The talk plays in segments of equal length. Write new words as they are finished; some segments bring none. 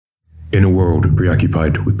In a world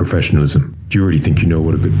preoccupied with professionalism, do you really think you know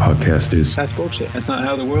what a good podcast is? That's bullshit. That's not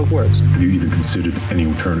how the world works. Have you even considered any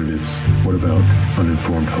alternatives? What about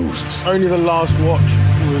uninformed hosts? Only the last watch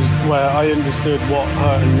was where I understood what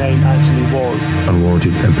her name actually was.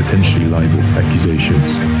 Unwarranted and potentially liable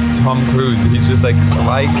accusations. Tom Cruise, he's just like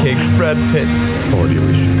fly kicks Brad Pitt. Audio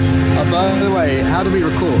issues. By the way, how do we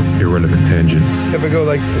record? Irrelevant tangents. Ever go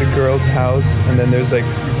like to a girl's house and then there's like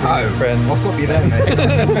friends? I'll stop you there, mate.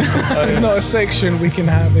 It's not a section we can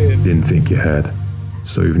have in. Didn't think you had.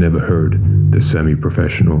 So you've never heard the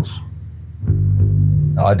semi-professionals.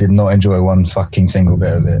 I did not enjoy one fucking single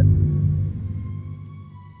bit of it.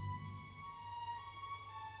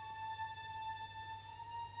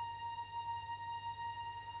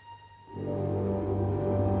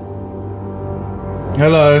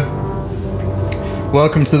 Hello.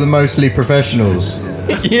 Welcome to the Mostly Professionals.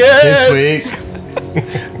 Yes! This week.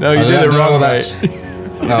 No, you did it wrong, mate. You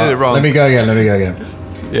did it wrong. Let me go again.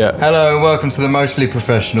 Yeah. Hello and welcome to the Mostly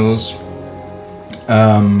Professionals.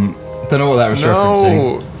 Don't know what that was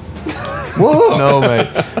referencing. What? No, mate.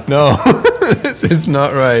 No. It's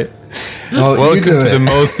not right. Oh, welcome to the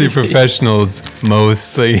Mostly Professionals.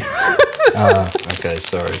 Mostly. Okay,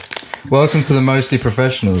 sorry. Welcome to the Mostly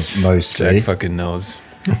Professionals. Mostly. Jack fucking knows.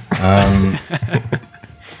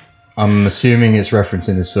 I'm assuming it's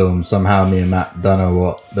referencing this film. Somehow me and Matt don't know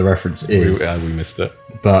what the reference is. We missed it.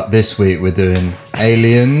 But this week we're doing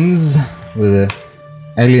Aliens with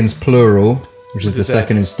Aliens plural, which is the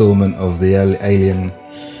second installment of the Alien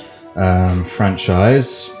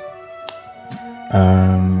franchise.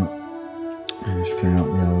 Let me just bring up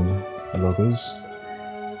the old loggers.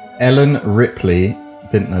 Ellen Ripley,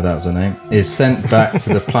 didn't know that was her name, is sent back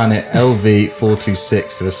to the planet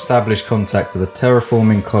LV-426 to establish contact with a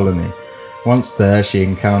terraforming colony. Once there, she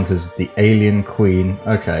encounters the alien queen,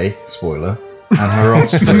 okay, spoiler, and her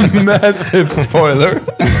offspring. Massive spoiler.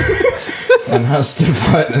 And has to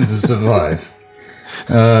fight them to survive.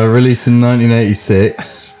 Released in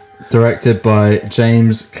 1986, directed by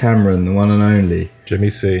James Cameron, the one and only. Jimmy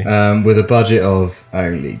C. With a budget of,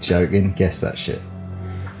 only joking, guess that shit.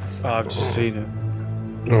 I've just seen it.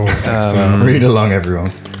 Read along,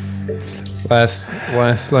 everyone.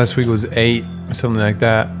 Last week was 8 or something like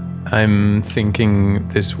that. I'm thinking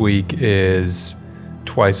this week is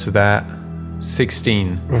twice that,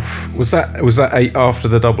 16. Oof. Was that 8 after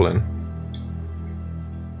the Dublin?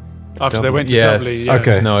 After they went to yes. Dublin, yeah.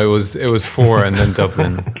 Okay. No, it was 4 and then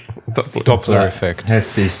Dublin. Doppler effect.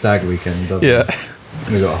 Hefty stag weekend, Dublin. Yeah.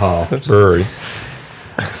 We got half. Brewery.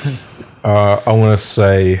 I want to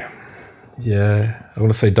say, I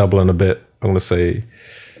want to say Dublin a bit. I want to say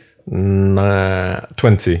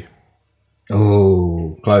 20.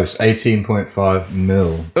 Oh, close. 18.5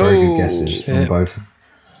 mil. Very good guesses from both.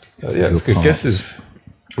 Yeah, it's good guesses.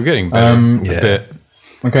 We're getting better a bit.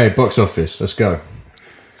 Okay, box office. Let's go.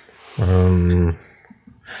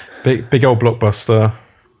 Big old blockbuster.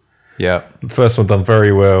 Yeah. The first one done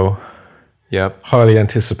very well. Yep. Highly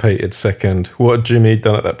anticipated second. What had Jimmy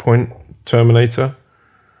done at that point? Terminator?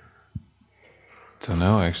 Don't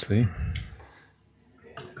know, actually.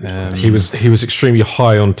 He was extremely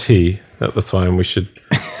high on tea at the time. We should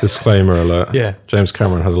disclaimer alert. Yeah. James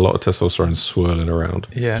Cameron had a lot of testosterone swirling around.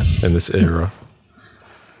 Yeah. In this era.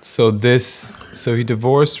 So he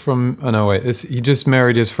divorced from. Oh no, wait. He just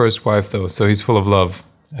married his first wife though, so he's full of love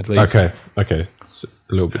at least. Okay. So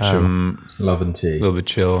a little bit chill. Love and tea. A little bit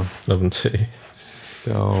chill. Love and tea.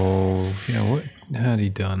 So what had he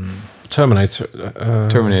done? Terminator.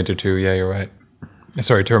 Terminator 2. Yeah, you're right.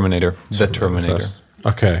 Sorry, Terminator. The Terminator. First.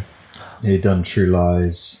 Okay. He done True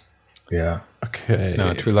Lies. Yeah. Okay.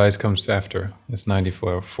 No, True Lies comes after. It's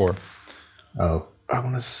 94. Oh. I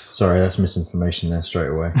want to. Sorry, that's misinformation there straight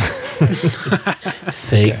away.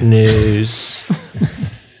 Fake news.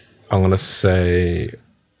 I'm going to say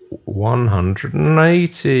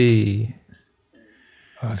 180.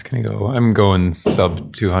 I was gonna go. I'm going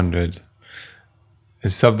sub 200.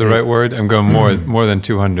 Is sub the right word? I'm going more than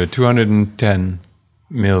 200. 210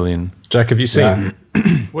 million. Jack, have you seen?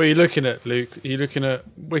 What are you looking at, Luke? Are you looking at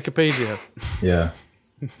Wikipedia? Yeah.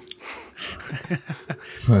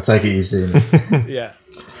 I take it you've seen it. Yeah.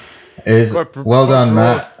 Well done,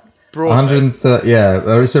 Matt. 130. Yeah,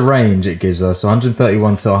 well, it's a range it gives us.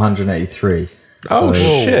 131 to 183. Oh,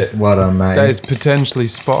 shit. Well done, mate. That is potentially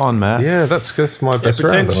spot on, Matt. Yeah, that's my best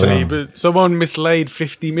round. Potentially, but someone mislaid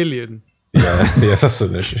 50 million. Yeah, that's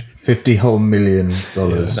an issue. $50 whole million.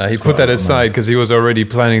 Nah, he put that aside because he was already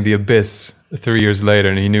planning The Abyss 3 years later,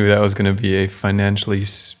 and he knew that was going to be a financially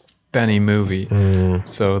spenny movie.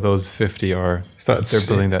 So those 50 they're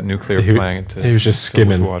building that nuclear plant. He was just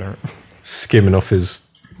skimming water, skimming off his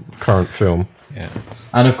current film. Yeah.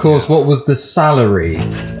 And of course, what was the salary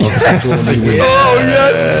of Sigourney Weaver? Oh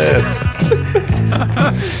yes.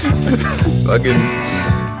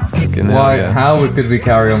 Fucking Why? hell, yeah. How could we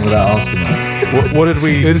carry on without asking that? What did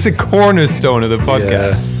we? It's a cornerstone of the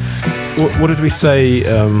podcast. What did we say?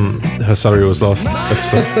 Her salary was last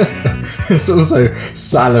episode. It's also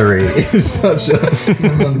salary is such a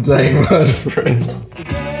mundane word for it.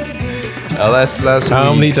 Last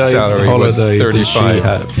How many week's days salary was holiday did she 35.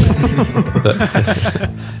 have?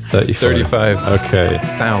 35.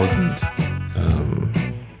 35,000.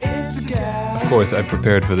 Okay. Of course, I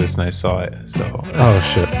prepared for this and I saw it, so Oh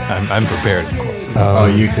shit. I'm prepared, of course.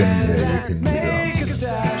 You can leave your answer.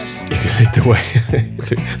 You can lead the way.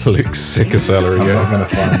 Luke's sicker salary. I'm not Yeah. going to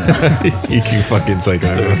find that. You can fucking take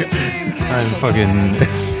over. I'm fucking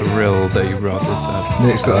thrilled that you brought this up.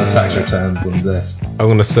 Nick's got our tax returns on this. I'm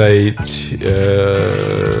gonna say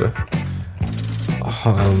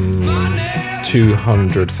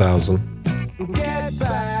 200,000.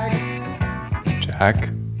 Jack?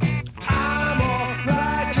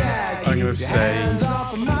 I'm going to say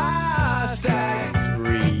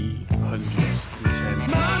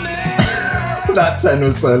 310. That 10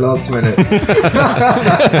 was so last minute.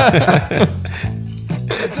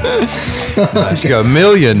 She got $1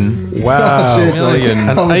 million. Wow. Cheers, mate. million.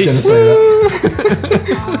 I was going to say that.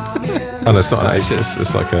 Oh no, it's not an 8.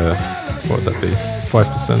 It's like a, what would that be?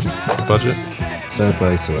 5% of the budget. Fair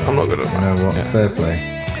play to her. I'm not good at You know what? Yeah. Fair play.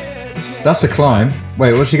 That's a climb.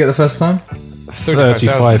 Wait, what did she get the first time?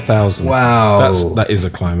 35,000. Wow. That is a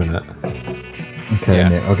climb, isn't it? Okay, Yeah.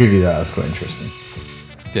 Nick, I'll give you that. That's quite interesting.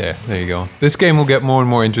 Yeah, there you go. This game will get more and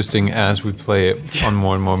more interesting as we play it on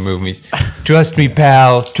more and more movies. Trust me,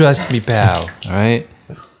 pal. Trust me, pal. All right?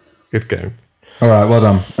 Good game. All right, well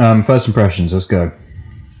done. First impressions, let's go.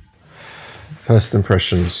 First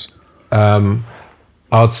impressions.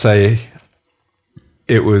 I'd say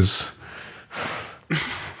it was.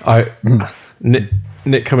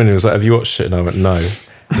 Nick coming in and was like, "Have you watched it?" And I went, "No."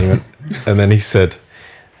 And then he said,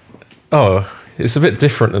 "Oh, it's a bit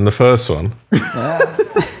different than the first one."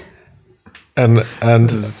 and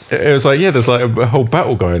it was like, yeah, there's like a whole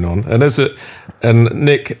battle going on, and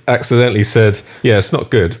Nick accidentally said, "Yeah, it's not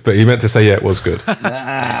good," but he meant to say, "Yeah, it was good."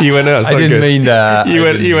 You went, "No, it's I not didn't good." mean that. You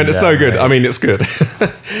went, it's no good. I mean, it's good.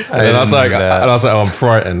 And I was like, "Oh, I'm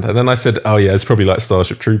frightened." And then I said, "Oh yeah, it's probably like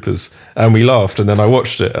Starship Troopers," and we laughed. And then I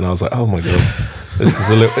watched it, and I was like, "Oh my god, this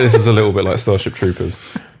is a little bit like Starship Troopers."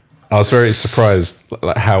 I was very surprised,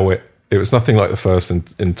 like how it was nothing like the first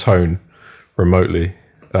in tone, remotely.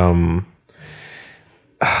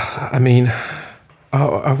 I mean,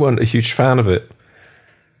 I wasn't a huge fan of it.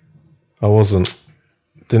 I wasn't.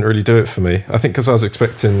 Didn't really do it for me. I think because I was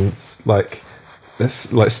expecting like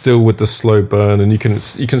still with the slow burn, and you can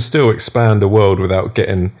still expand a world without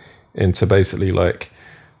getting into basically like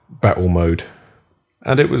battle mode.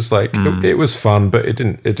 And it was like it was fun, but it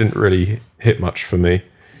didn't really hit much for me.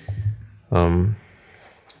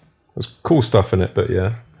 There's cool stuff in it, but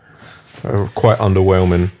yeah, quite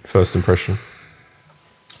underwhelming first impression.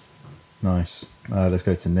 Nice. Let's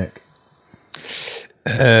go to Nick.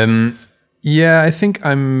 Yeah, I think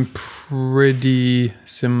I'm pretty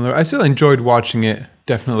similar. I still enjoyed watching it.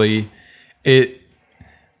 Definitely, it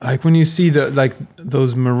like when you see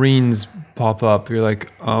those Marines pop up, you're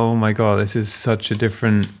like, oh my god, this is such a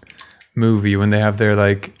different movie. When they have their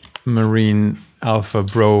like Marine Alpha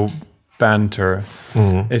Bro banter,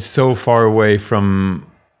 it's so far away from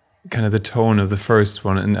kind of the tone of the first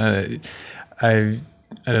one, and I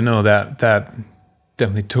don't know, that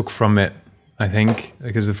definitely took from it. I think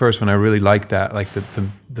because the first one I really liked that, like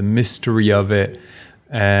the mystery of it,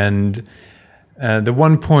 and the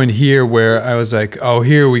one point here where I was like, oh,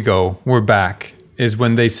 here we go, we're back, is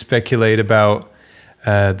when they speculate about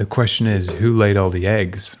the question is who laid all the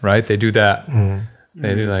eggs, right? They do that.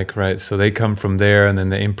 They do like, right, so they come from there and then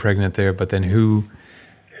they impregnate there, but then who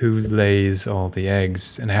lays all the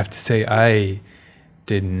eggs? And I have to say, I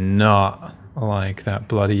did not like that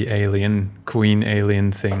bloody queen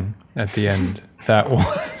alien thing at the end. That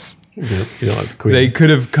was You don't like the queen. they could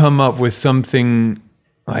have come up with something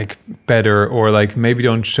like better, or like maybe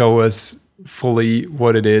don't show us fully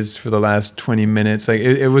what it is for the last 20 minutes. Like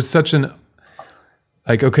it was such an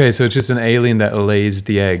like, okay, so it's just an alien that lays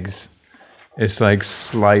the eggs. It's like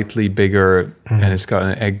slightly bigger and it's got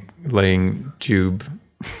an egg laying tube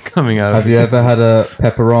coming out of Have you ever had a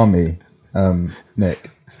pepperami, Nick?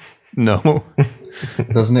 No.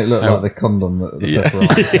 Doesn't it look like the condom that the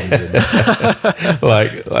pepperoni comes in?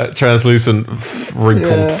 like translucent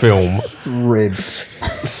wrinkled film. It's ribbed.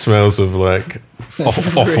 Smells of like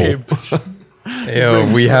offal.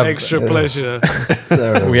 we have extra pleasure.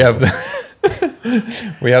 Terrible. we have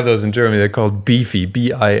we have those in Germany. They're called Beefy,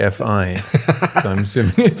 B-I-F-I. So I'm assuming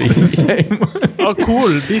it's the same. Oh,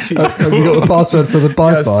 cool, beefy. Have you got the password for the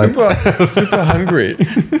Wi-Fi? Super hungry.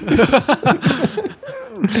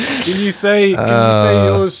 Can you say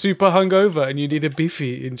you're super hungover and you need a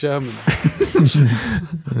beefy in German?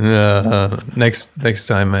 Next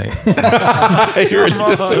time, mate. You really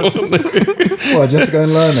doesn't want to. Well, do you have to go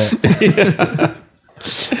and learn it?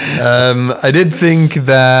 I did think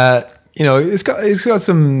that it's got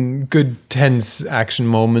some good tense action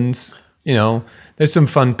moments. There's some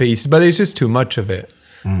fun pieces, but it's just too much of it.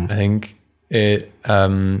 I think it.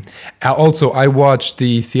 Also, I watched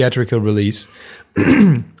the theatrical release,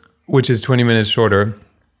 which is 20 minutes shorter,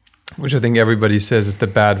 which I think everybody says is the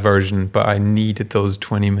bad version, but I needed those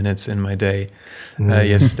 20 minutes in my day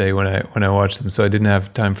yesterday when I watched them. So I didn't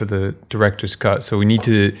have time for the director's cut. So I need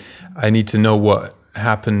to know what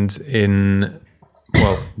happened in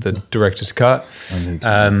the director's cut. I need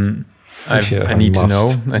to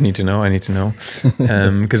know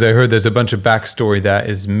because I heard there's a bunch of backstory that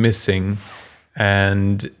is missing,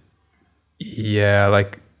 and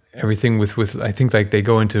like everything with I think like they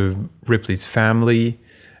go into Ripley's family,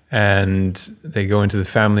 and they go into the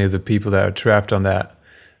family of the people that are trapped on that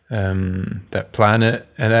planet,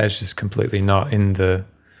 and that is just completely not in the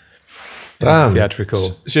theatrical.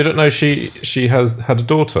 So you don't know she has had a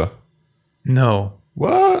daughter? No.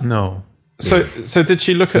 What? No. So did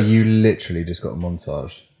she look So at? you literally just got a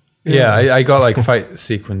montage. Yeah, I got like fight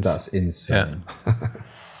sequence. That's insane. Yeah.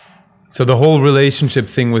 So the whole relationship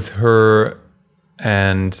thing with her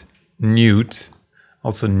and Newt,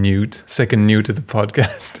 also Newt, second Newt of the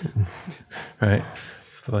podcast, right?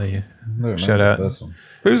 Shout out.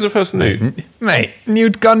 Who's the first Newt? Mate,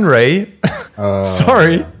 Newt Gunray.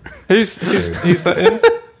 Sorry. Who's that in?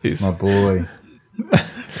 Who's My boy.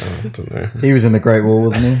 I don't know. He was in the Great War,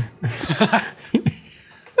 wasn't he?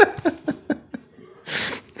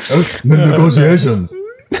 The negotiations.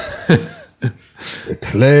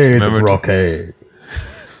 Play the blockade.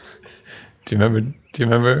 Do you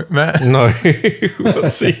remember, Matt? No.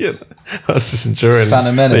 What's he in? I was just enjoying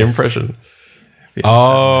Phantom the Menace. impression.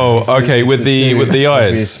 Oh, okay, It's with the eyes.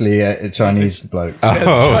 Obviously, a Chinese bloke.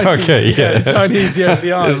 Oh, okay, yeah. Chinese,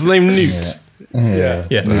 the eyes. His name Newt. Yeah.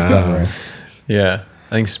 Yes. Discovery. Yeah,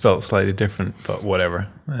 I think spelled slightly different, but whatever.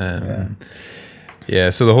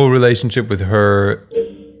 So the whole relationship with her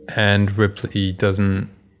and Ripley doesn't.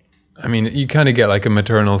 I mean, you kind of get like a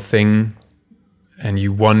maternal thing, and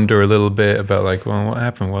you wonder a little bit about like, well, what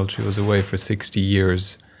happened while she was away for 60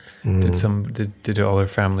 years? Did all her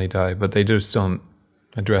family die? But they just don't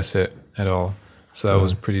address it at all. So that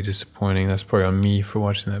was pretty disappointing. That's probably on me for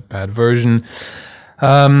watching that bad version.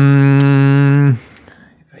 Yeah,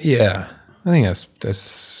 I think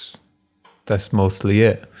that's mostly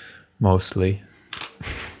it. Mostly.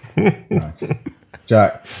 Nice.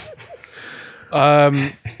 Jack.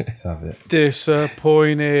 Let's have it.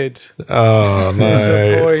 Disappointed. Oh, no.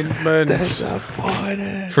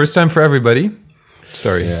 Disappointment. First time for everybody.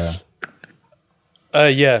 Sorry. Yeah.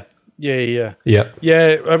 Yeah. Yeah.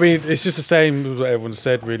 Yeah, I mean, it's just the same as what everyone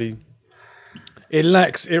said, really. It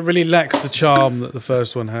really lacks the charm that the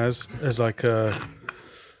first one has as like a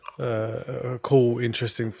cool,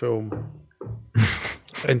 interesting film.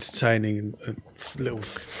 Entertaining and little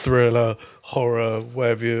thriller, horror,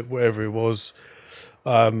 whatever it was.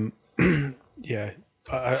 Yeah.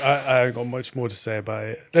 I haven't got much more to say about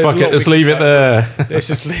it. Fuck it, let's leave it there. Let's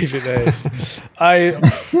just leave it there. I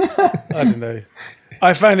don't know.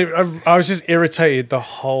 I found it. I was just irritated the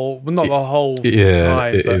whole, not the whole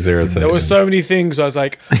time. It is irritating. There were so many things I was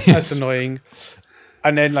like, that's annoying.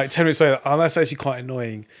 And then like 10 minutes later, oh, that's actually quite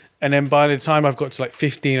annoying. And then by the time I've got to like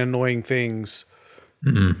 15 annoying things,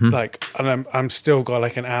 like, and I'm still got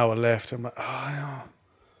like an hour left. I'm like,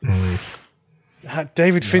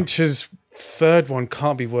 David Fincher's third one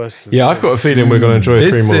can't be worse than this. I've got a feeling we're going to enjoy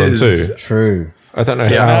three more than two. True. I don't know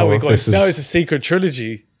Now how it's a secret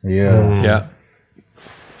trilogy. Yeah. Yeah.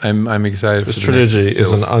 I'm excited This for the next trilogy one is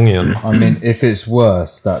still. an onion. I mean, if it's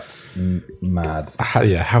worse, that's mad.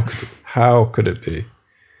 How could it be?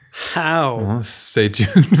 How? Well, stay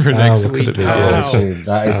tuned for next could week. it be? How? Actually,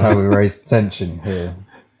 that is how we raise tension here.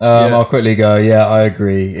 I'll quickly go. Yeah, I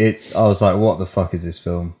agree. I was like, what the fuck is this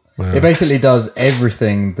film? Yeah. It basically does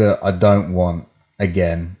everything that I don't want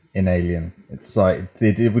again in Alien. It's like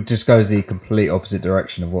it just goes the complete opposite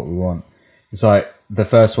direction of what we want. It's like the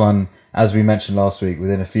first one, as we mentioned last week,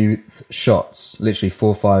 within a few shots, literally 4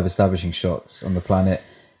 or 5 establishing shots on the planet,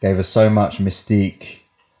 gave us so much mystique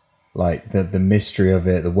like the mystery of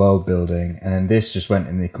it, the world building, and then this just went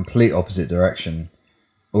in the complete opposite direction.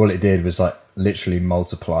 All it did was like literally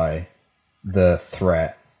multiply the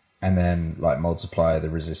threat and then like multiply the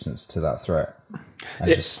resistance to that threat.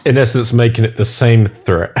 And just in essence, making it the same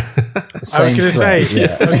threat. I was going to say,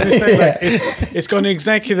 like, it's gone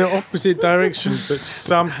exactly the opposite direction, but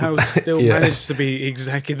somehow still managed to be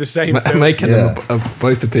exactly the same. Making them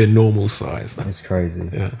both appear normal size. It's crazy.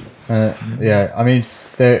 Yeah. I mean,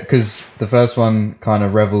 because the first one kind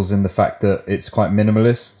of revels in the fact that it's quite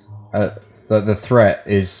minimalist. The threat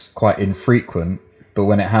is quite infrequent, but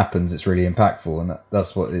when it happens, it's really impactful, and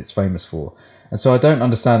that's what it's famous for. And so I don't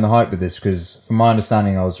understand the hype with this, because from my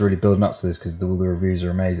understanding, I was really building up to this because all the reviews are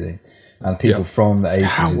amazing. And people from the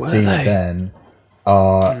 80s who'd seen it then,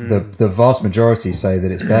 the vast majority say that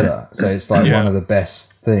it's better. So it's like one of the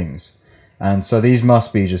best things. And so these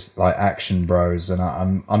must be just like action bros. And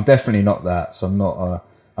I'm definitely not that. So I'm not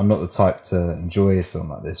the type to enjoy a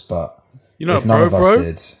film like this. But if none of us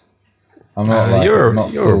did, I'm not I'm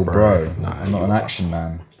not full bro. I'm not an action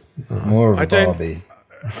man. More of a Barbie.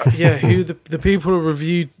 Who the people who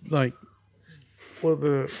reviewed like what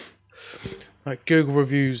the like Google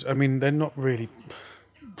reviews? I mean, they're not really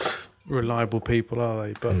reliable people, are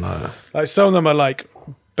they? But like some of them are like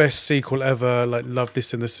best sequel ever, like love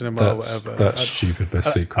this in the cinema or whatever. That's stupid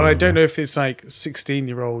best sequel. And I don't know if it's like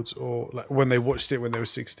 16-year-olds or like when they watched it when they were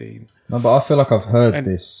 16. No, but I feel like I've heard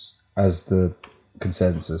this as the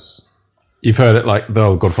consensus. You've heard it like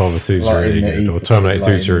the Godfather 2 is really good, or Terminator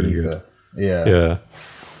 2 is really good. Yeah.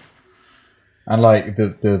 And like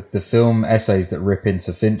the film essays that rip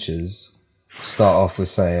into Fincher's start off with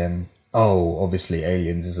saying, "Oh, obviously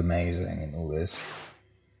Aliens is amazing" and all this.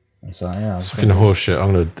 And so it's fucking horseshit.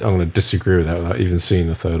 I'm gonna disagree with that without even seeing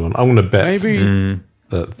the third one. I'm gonna bet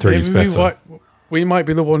that 3's better. We might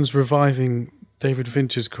be the ones reviving David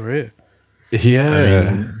Fincher's career. Yeah,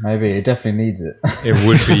 I mean, maybe it definitely needs it. It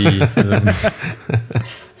would be.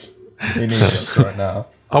 He needs us right now.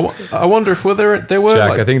 I wonder if there were.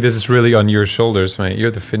 Jack, I think this is really on your shoulders, mate.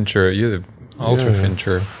 You're the Fincher. You're the ultra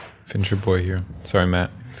Fincher boy here. Sorry,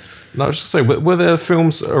 Matt. No, I was just saying, were there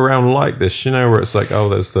films around like this? You know, where it's like,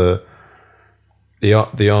 there's the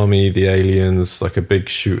army, the aliens, like a big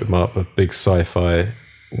shoot 'em up, a big sci-fi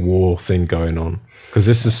war thing going on. Because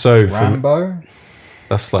this is so Rambo.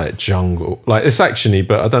 That's like jungle, like it's actiony,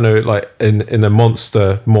 but I don't know, like in a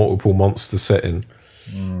multiple monster setting.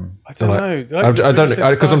 I don't know. I don't know,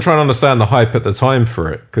 because I'm trying to understand the hype at the time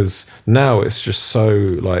for it. Because now it's just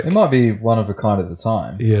so like it might be one of a kind at the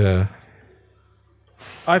time. Yeah,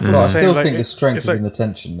 I still think the strength is in the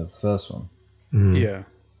tension of the first one. Yeah,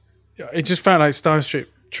 it just felt like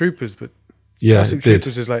Starship Troopers, but Starship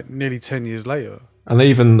Troopers is like nearly 10 years later, and they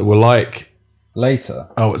even were like later.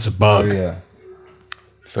 Oh, it's a bug. Oh, yeah.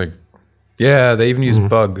 It's like, they even use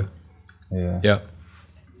bug. Yeah.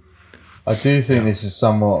 I do think this is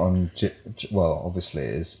somewhat on, obviously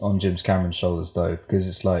it is, on James Cameron's shoulders though, because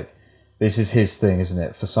it's like, this is his thing, isn't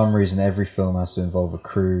it? For some reason, every film has to involve a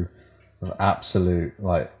crew of absolute,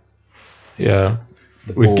 like, the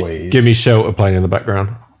boys. Give Me Shelter playing in the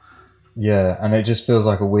background. Yeah, and it just feels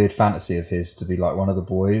like a weird fantasy of his to be like one of the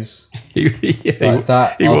boys. I'll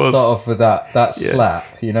start off with that slap.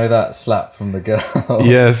 You know that slap from the girl?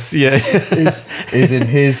 Yes, is in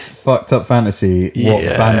his fucked up fantasy what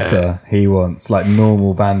banter he wants. Like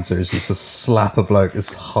normal banter is just to slap a bloke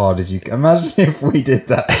as hard as you can. Imagine if we did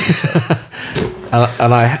that.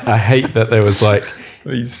 and I hate that there was like...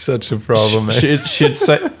 He's such a problem, man. She'd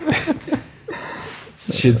say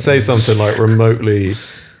something like remotely...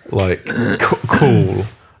 like cool,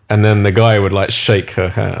 and then the guy would like shake her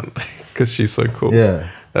hand because she's so cool.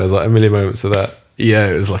 There was like a million moments of that.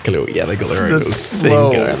 It was like a little they got their own little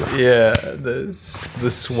thing going.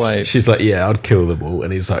 The swipe. She's like, I'd kill them all,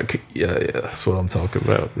 and he's like, that's what I'm talking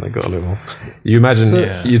about. And they got a little. You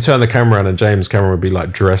imagine you turn the camera on and James Cameron would be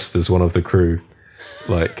like dressed as one of the crew,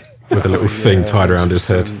 like with a little thing tied around his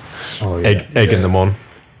head, egging them on.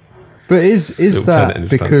 But is that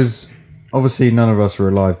because? Pants. Obviously, none of us were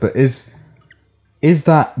alive, but was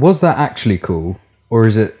that actually cool, or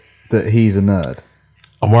is it that he's a nerd?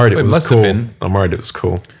 I'm worried it was cool. I'm worried it was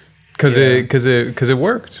cool because it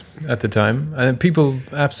worked at the time, and people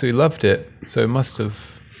absolutely loved it. So it must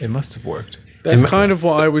have worked. That's kind of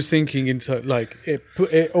what I was thinking. Like it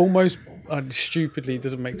almost stupidly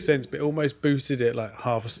doesn't make sense, but it almost boosted it like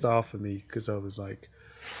half a star for me because I was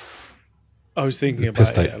thinking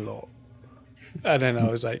about it a lot, and then I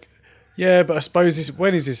was like. Yeah, but I suppose this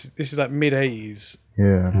is like mid-80s.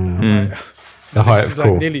 Yeah. The height of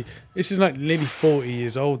cool. This is like nearly 40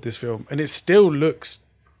 years old, this film, and it still looks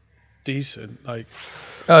decent. Like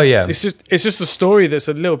Oh yeah. it's just a story that's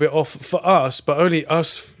a little bit off for us, but only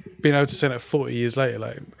us being able to say that 40 years later.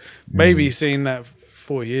 Like maybe seeing that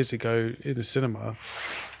 4 years ago in the cinema.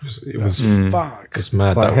 It was Fuck. It was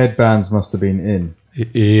mad. Like headbands must have been in.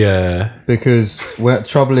 Yeah. Because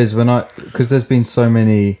trouble is because there's been so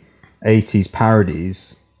many 80s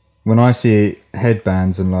parodies, when I see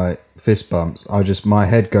headbands and like fist bumps, my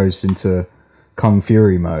head goes into Kung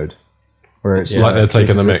Fury mode, where it's Like they're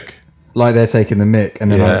taking the mick. Like they're taking the mick,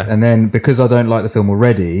 and then and then because I don't like the film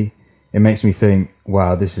already, it makes me think,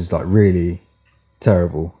 wow, this is like really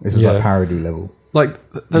terrible. This is like parody level. Like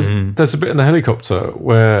there's a bit in the helicopter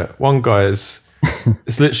where one guy is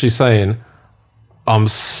literally saying, "I'm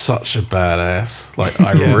such a badass. Like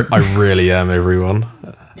I really am, everyone."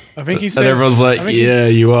 I think he says, and everyone's like, "Yeah,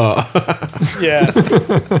 you are." Yeah.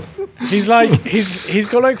 He's like he's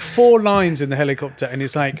got like 4 lines in the helicopter, and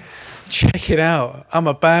he's like, "Check it out, I'm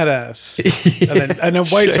a badass," and then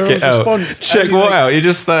waits for his response. Check what out? You're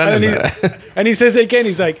just standing there. And he says it again.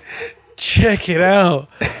 He's like, "Check it out,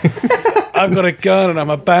 I've got a gun and I'm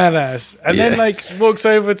a badass." And then like walks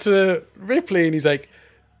over to Ripley and he's like,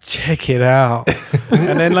 "Check it out,"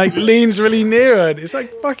 and then like leans really near her. It's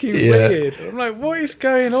like fucking weird. I'm like, what is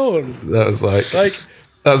going on? That was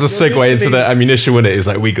that was a segue into the ammunition, wasn't it? It's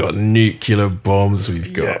like, we got nuclear bombs,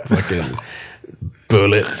 we've got fucking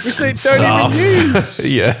bullets, which they and don't stuff. even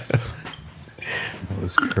use. Yeah, That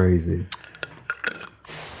was crazy.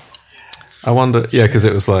 I wonder. Yeah, because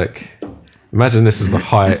it was like, imagine this is the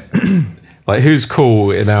height. Like, who's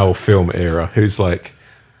cool in our film era? Who's like,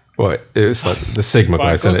 what? It's like the Sigma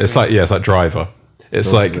guys, isn't it? It's like it's like Driver.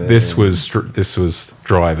 It's like this was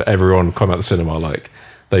Driver. Everyone come out the cinema like.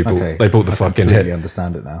 They bought the fucking head. I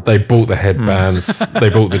understand it now. They bought the headbands. They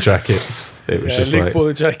bought the jackets. It was just Luke like, bought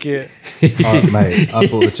the jacket. Mate, I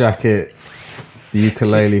bought the jacket, the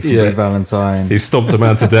ukulele for Blue Valentine. he stomped a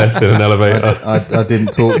man to death in an elevator. I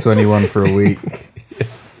didn't talk to anyone for a week.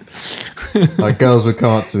 Like, girls would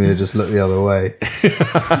come up to me and just look the other way,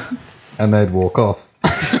 and they'd walk off.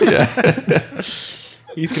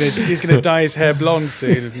 He's gonna dye his hair blonde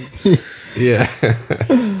soon. Yeah.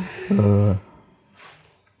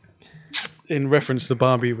 In reference to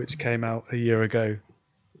Barbie, which came out a year ago.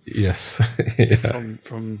 Yes.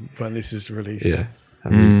 From when this is released. Yeah. I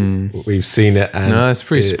mean, we've seen it, and No, it's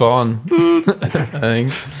pretty spawn. I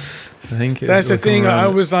think That's the thing. I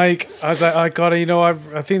was like, I gotta,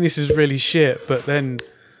 I think this is really shit. But then,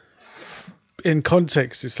 in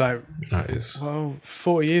context, it's like, that is. well,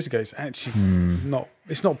 40 years ago, it's actually not.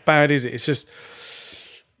 It's not bad, is it? It's just.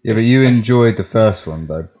 Yeah, but you enjoyed the first one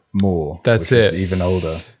though more. That's which was it. even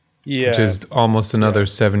older. Yeah. Which is almost another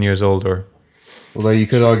 7 years older. Although you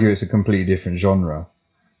could argue it's a completely different genre.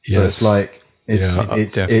 So Yes. it's like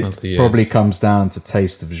definitely it probably is. comes down to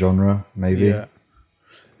taste of genre, maybe. Yeah.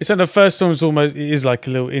 It's like the first one was almost, it is like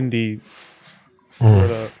a little indie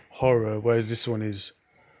thriller horror, whereas this one is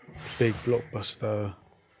big blockbuster,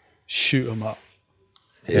 shoot 'em up.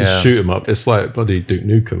 It's shoot 'em up. It's like bloody Duke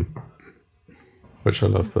Nukem, which I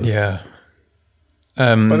love. But Yeah.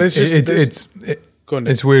 But there's just go on,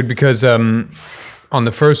 it's weird because on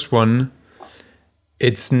the first one,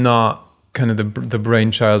 it's not kind of the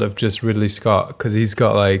brainchild of just Ridley Scott, because he's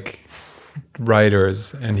got like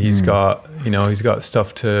writers and he's got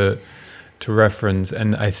stuff to reference,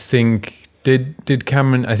 and I think did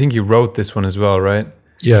Cameron, I think he wrote this one as well, right?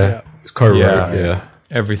 yeah, it's co-wrote.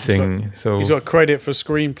 Everything. So he's got credit for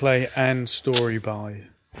screenplay and story by.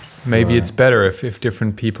 maybe it's better if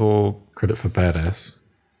different people Credit for badass.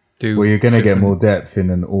 do. Well, you're going to get different- more depth in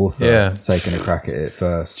an author Yeah. taking a crack at it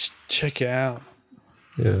first. Check it out.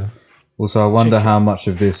 Yeah. Also, I wonder how much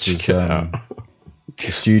of this was Check it out.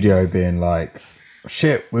 the studio being like,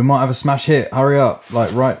 shit, we might have a smash hit, hurry up,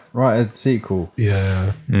 like write a sequel.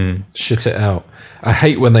 Yeah. Shit it out. I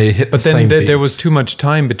hate when they hit But the then same there was beats. too much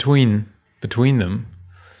time between them.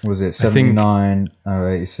 Was it think- 79?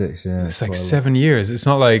 86, yeah. It's like quite a lot. 7 years. It's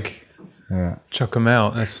not like Yeah. chuck them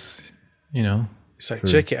out. That's It's like,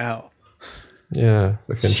 check it out. Yeah.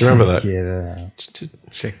 Okay. Do you remember that? Yeah.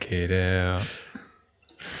 check it out.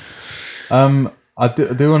 I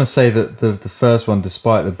do want to say that the first one,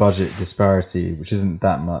 despite the budget disparity, which isn't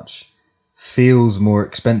that much, feels more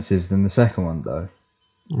expensive than the second one, though.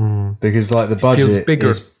 Because like the feels budget bigger.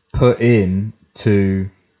 is put in to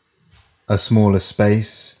a smaller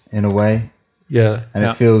space in a way, Yeah. and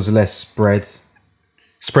Yeah. it feels less spread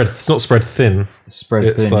It's not spread thin. It's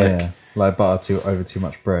thin, like- yeah, like butter over too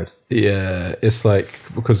much bread. Yeah. It's like,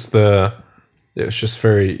 because it was just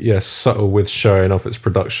very subtle with showing off its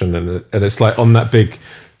production, and it's like on that big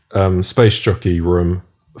space jockey room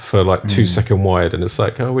for like 2-second wide, and it's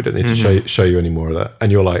like, oh, we don't need to show you any more of that,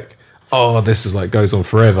 and you're like, oh, this is like goes on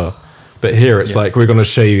forever. But here it's like, we're going to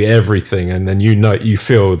show you everything, and then you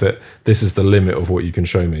feel that this is the limit of what you can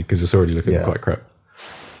show me because it's already looking quite crap.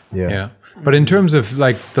 Yeah. But in terms of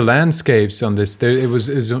like the landscapes on this, it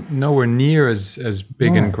was nowhere near as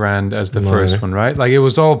big and grand as the first one, right? Like it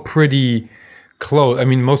was all pretty close. I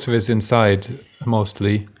mean, most of it's inside,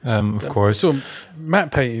 mostly, of course. So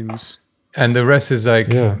matte paintings. And the rest is like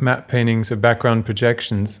matte paintings or background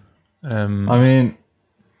projections. I mean,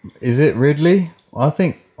 is it Ridley? I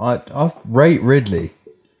think I rate Ridley.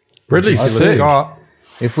 Ridley's sick.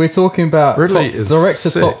 If we're talking about director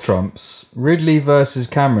sick. top trumps, Ridley versus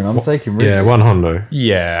Cameron, I'm taking Ridley. Yeah, one Hondo.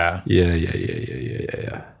 Yeah.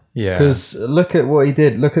 Yeah. Because look at what he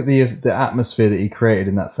did. Look at the atmosphere that he created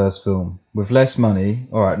in that first film with less money.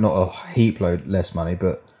 All right, not a heap load less money,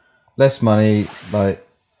 but less money. Like,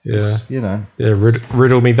 you know,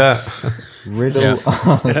 riddle me that. Riddle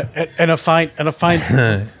in a fight in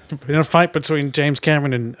a fight between James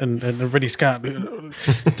Cameron and Ridley Scott.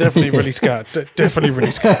 Definitely Ridley Scott. Definitely Ridley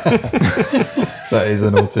Scott. That is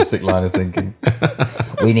an autistic line of thinking.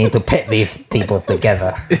 We need to pit these people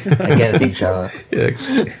together against each other.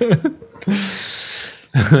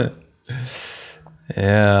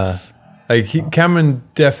 Yeah. Like Cameron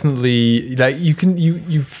definitely, like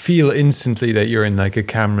you feel instantly that you're in like a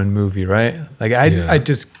Cameron movie, right? Like I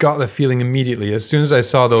just got the feeling immediately as soon as I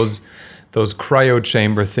saw those cryo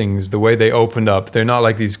chamber things, the way they opened up. They're not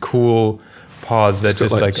like these cool pods that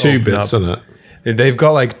just like two open bits up. in it. They've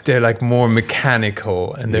got like, they're like more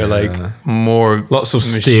mechanical and they're like more lots of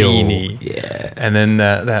steel. Machiney. Yeah. And then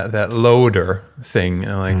that loader thing.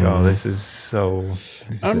 And I'm like, oh, this is so.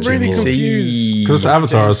 I'm really confused. Because it's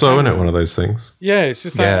Avatar as well, isn't it? One of those things. Yeah, it's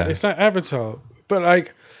just like, it's like Avatar. But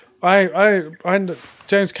like, I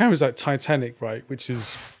James Cameron's like Titanic, right? Which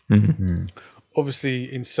is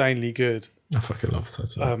obviously insanely good. I fucking love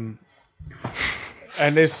Titanic.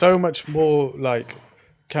 And there's so much more like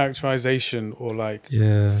characterization or like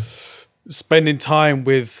spending time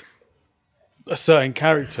with a certain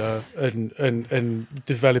character and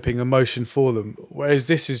developing emotion for them. Whereas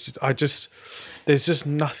this is there's just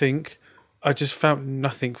nothing. I just found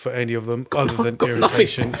nothing for any of them other than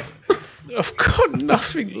irritation. I've got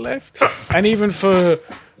nothing left. And even for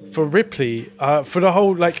Ripley, for the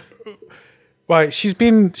whole like, right, she's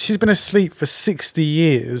been asleep for 60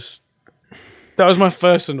 years. That was my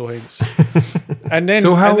first annoyance. And then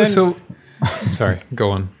sorry,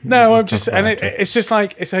 go on. No, I'm just, and it's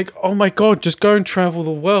like, oh my god, just go and travel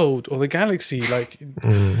the world or the galaxy, like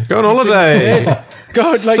go on holiday.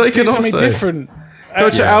 God, like Take do an something holiday. different. Go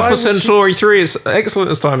to Alpha Centauri 3. It's excellent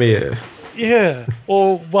this time of year. Yeah,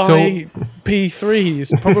 or YP3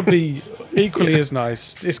 is probably equally as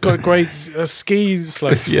nice. It's got great ski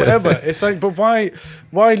slopes, whatever. It's like, but why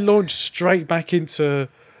launch straight back into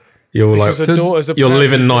your living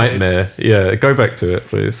dead. nightmare? Yeah, go back to it,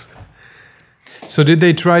 please. So did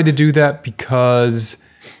they try to do that because,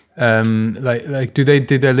 did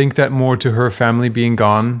they link that more to her family being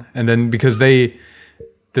gone, and then because the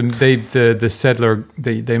settler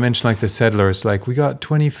they mentioned like the settlers like we got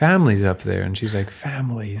 20 families up there, and she's like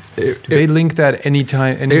families. Do they link that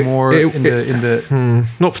anymore in the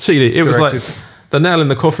not particularly. It was like the nail in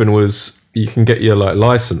the coffin was you can get your like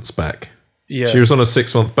license back. Yeah, she was on a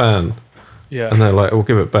 6-month ban. Yeah, and they're like, we'll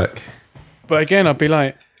give it back. But again, I'd be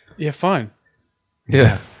like, yeah, fine.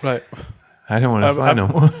 Yeah, right. I don't want to fly no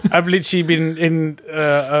more. I've literally been in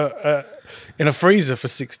a freezer for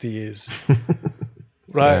 60 years.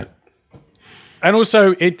 Right. Yeah. And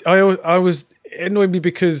also it annoyed me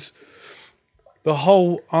because the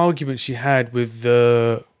whole argument she had with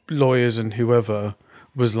the lawyers and whoever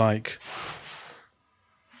was like,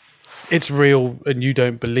 it's real and you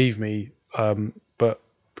don't believe me, but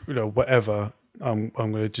you know, whatever, I'm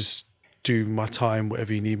gonna just do my time,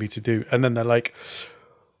 whatever you need me to do. And then they're like,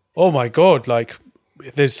 oh my god, like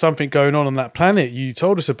there's something going on that planet you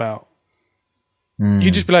told us about.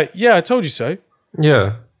 You just be like, yeah, I told you so.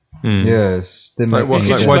 Yeah. Yes. Like,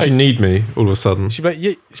 why do you need me all of a sudden? She'd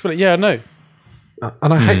be like, yeah, I know.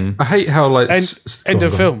 And I hate how like end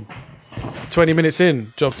of film. 20 minutes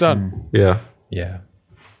in, job done. Yeah.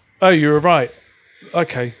 Oh, you were right.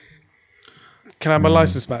 Okay. Can I have my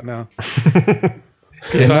license back now?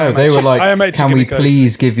 They were like, can we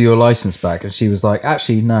please give you a license back? And she was like,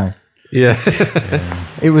 actually, no. Yeah.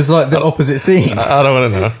 It was like the opposite scene. I don't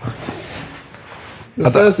want to know. The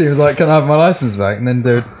first scene was like, can I have my license back? And then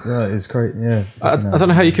it's great, yeah. I don't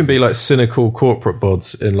know how you can be like cynical corporate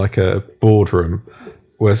bods in like a boardroom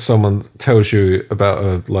where someone tells you about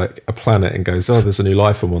a planet and goes, "Oh, there's a new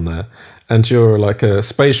life form on there," and you're like a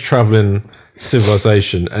space traveling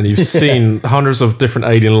civilization, and you've seen hundreds of different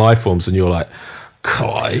alien life forms, and you're like,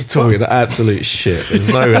 "God, you're talking absolute shit. There's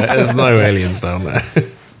no aliens down there.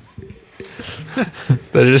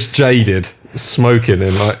 They're just jaded, smoking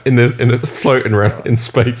and like in the floating around in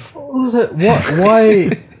space."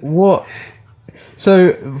 What?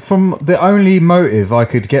 So, from the only motive I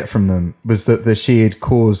could get from them was that she had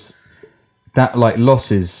caused that like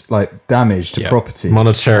losses, like damage to property,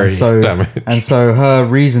 monetary damage, and so her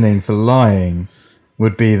reasoning for lying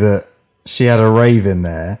would be that she had a rave in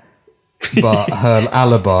there, but her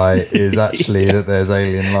alibi is actually that there's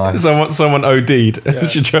alien life. Someone OD'd.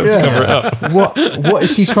 She tries to cover it up. What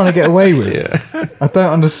is she trying to get away with? I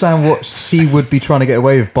don't understand what she would be trying to get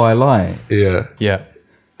away with by lying.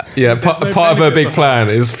 Yeah, part of her big plan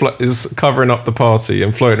is covering up the party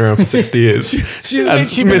and floating around for 60 years. She's and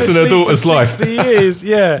literally missing her daughter's life. 60 years,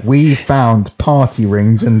 yeah. We found party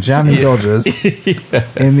rings and jammy dodgers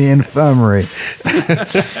in the infirmary.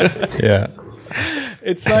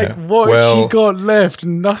 It's like, what has she got left?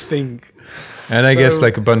 Nothing. And I guess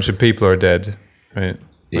like a bunch of people are dead, right?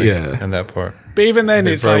 Like, and that part. But even then,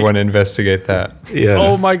 it's like, I want to investigate that.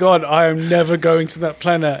 Oh my god, I am never going to that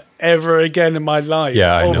planet ever again in my life.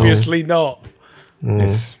 Obviously not. And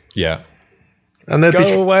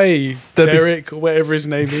Go away, Derek, or whatever his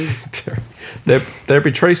name is. There'd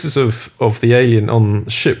be traces of the alien on the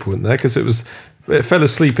ship, wouldn't there? Because it fell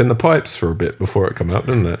asleep in the pipes for a bit before it came out,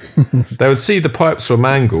 didn't it? They would see the pipes were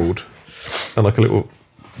mangled and like a little.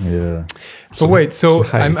 Yeah. But wait, so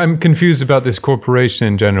I'm confused about this corporation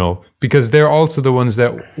in general, because they're also the ones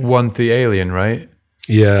that want the alien, right?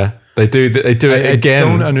 Yeah, they do. They do it again.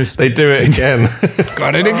 I don't understand. They do it again.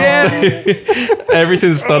 Got it again.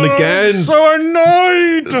 Everything's done again. I'm so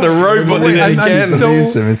annoyed. The robot did it again.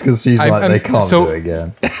 It's because she's like, they can't do it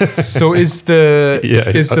again. So is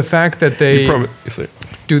the fact that they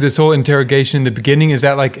do this whole interrogation in the beginning, is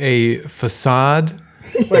that like a facade?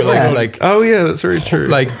 Like oh yeah, that's very true.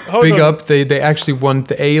 Like they actually want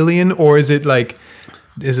the alien, or is it like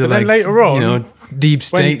like later on, deep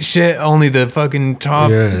state shit? Only the fucking top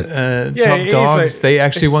dogs. Like, they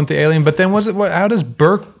actually want the alien. But then how does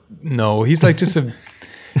Burke know? He's like he's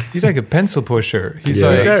like a pencil pusher. He's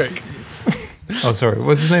like Derek. Oh, sorry.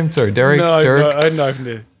 What's his name? Sorry, Derek. No, Derek. I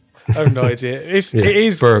have no idea. It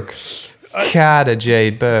is Burke. Carter J.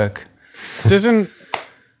 Burke.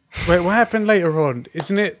 Wait, what happened later on?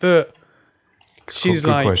 Isn't it that she's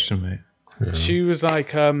Good like... question, mate. Yeah. She was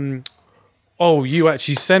like, oh, you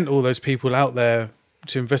actually sent all those people out there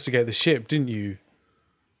to investigate the ship, didn't you?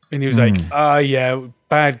 And he was like, yeah,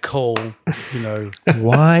 bad call,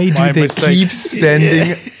 Why do they keep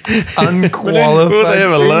sending unqualified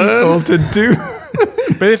people to do...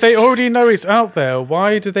 But if they already know it's out there,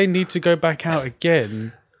 why do they need to go back out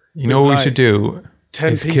again? You know what we should do?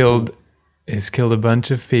 It's killed a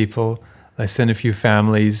bunch of people. Let's send a few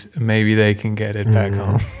families. Maybe they can get it back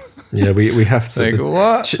home. Yeah, we have to. Like,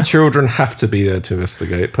 what? Children have to be there to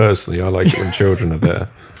investigate. Personally, I like it when children are there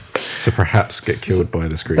to perhaps get killed by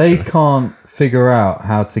this creature. They can't figure out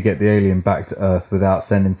how to get the alien back to Earth without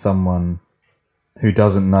sending someone who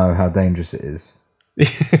doesn't know how dangerous it is.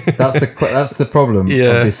 That's the problem of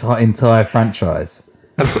this entire franchise.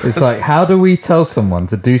 It's like, how do we tell someone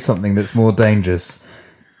to do something that's more dangerous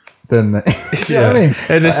than the, do you know what I mean?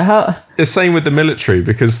 And it's the same with the military,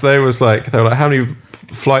 because they were like, how many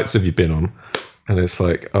flights have you been on? And it's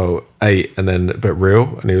like, 8, and then but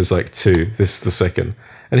real, and he was like 2. This is the second,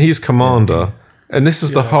 and he's commander, and this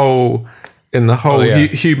is the whole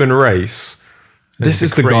human race. This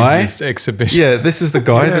is the guy. Exhibition. Yeah, this is the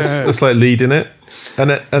guy that's like leading it,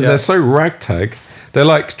 and they're so ragtag. They're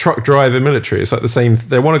like truck driver military. It's like the same.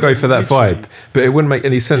 They want to go for that vibe, but it wouldn't make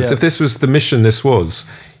any sense if this was the mission. This was,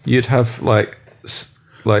 you'd have like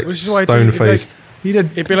stone faced.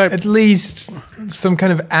 It'd be like at least some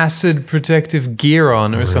kind of acid protective gear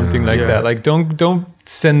on or something like that. Like don't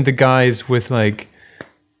send the guys with like,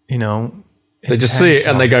 they just see it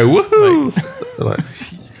and they go woohoo. Like,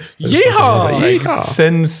 yeehaw! Like,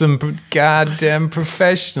 send some goddamn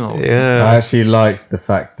professionals. Yeah, I actually liked the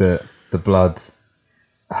fact that the blood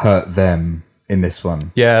hurt them in this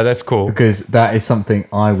one. Yeah, that's cool. Because that is something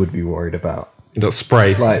I would be worried about. That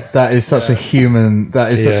spray. Like, that is such a human,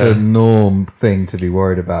 that is such a norm thing to be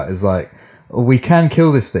worried about. Is like, we can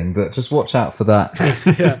kill this thing, but just watch out for that.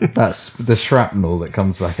 That's the shrapnel that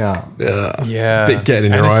comes back out. Yeah. Bit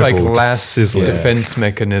getting in your eyeball. It's like last defense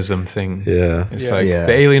mechanism thing. Yeah. It's like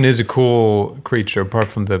the alien is a cool creature apart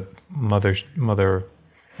from the mother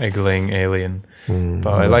egg-laying alien.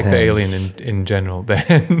 But I like the alien in general.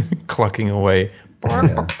 Then clucking away.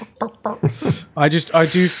 I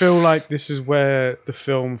do feel like this is where the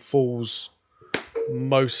film falls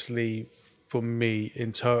mostly for me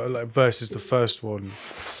in like versus the first one,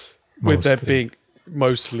 with there being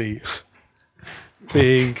mostly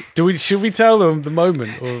being. Should we tell them the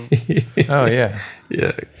moment? Or Oh yeah,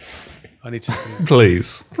 Yeah. I need to sneeze.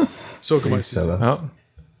 Please. Talk about Please tell us. oh,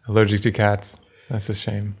 allergic to cats. That's a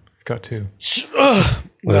shame. Got two.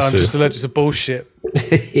 No, I'm just allergic to bullshit.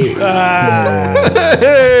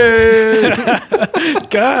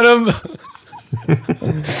 Got him.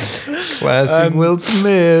 Classic Will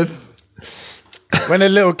Smith. When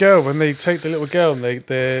they take the little girl and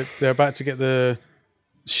they're about to get the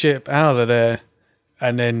ship out of there,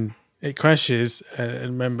 and then it crashes,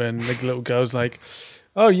 and the little girl's like,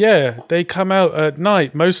 "Oh yeah, they come out at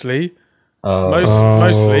night mostly,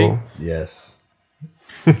 mostly, Yes.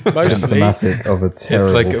 mostly." Symptomatic of a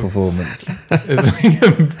terrible like a- performance. It's like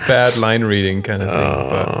a bad line reading kind of thing,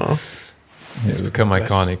 but it's become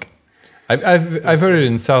iconic. I've heard it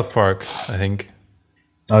in South Park. I think.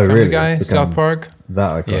 Oh, Family really? Guy, It's become South Park.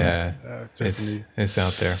 That iconic. Yeah, Definitely. it's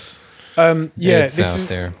out there. Yeah, it's this out is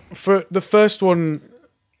there. for the first one.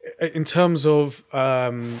 In terms of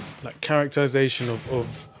like characterization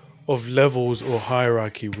of levels or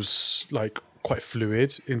hierarchy was like quite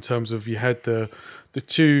fluid. In terms of you had the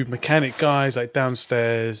two mechanic guys like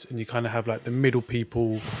downstairs, and you kind of have like the middle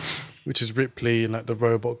people, which is Ripley and like the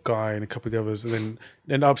robot guy and a couple of the others, and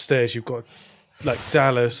then upstairs you've got like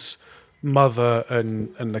Dallas, Mother,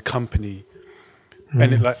 and the company,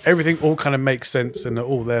 and it, like everything all kind of makes sense, and they're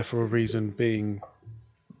all there for a reason, being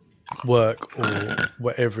work or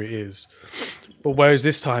whatever it is. But whereas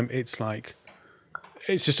this time it's like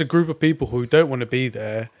it's just a group of people who don't want to be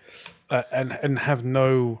there, and have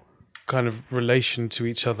no kind of relation to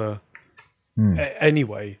each other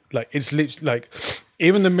anyway. Like it's literally like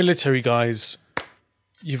even the military guys,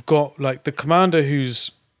 you've got like the commander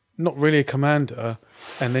who's not really a commander,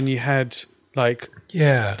 and then you had like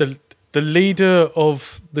the leader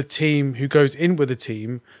of the team who goes in with the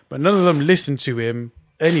team, but none of them listen to him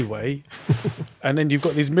anyway. And then you've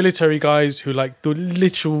got these military guys who like the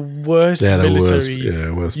literal worst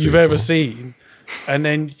military worst you've people. ever seen. And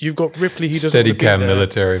then you've got Ripley who doesn't Steady want to be cam there.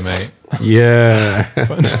 military, mate. Yeah.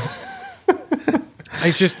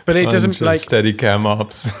 It's just, but it doesn't Bunch of like steady cam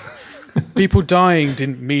ops. people dying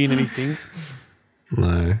didn't mean anything,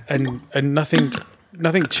 No. and nothing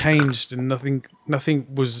changed, and nothing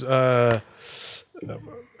was of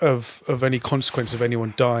any consequence of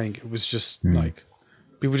anyone dying. It was just like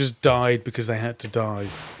people just died because they had to die,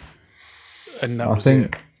 and that I was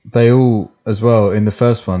think it. they all, as well, in the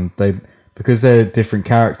first one, because they're different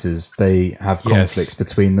characters, they have conflicts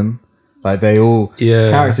between them. Like they all,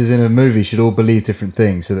 characters in a movie should all believe different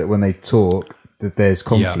things, so that when they talk, that there's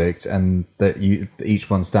conflict and that each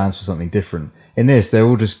one stands for something different. In this, they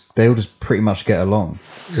all just pretty much get along.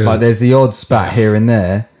 Yeah. Like there's the odd spat here and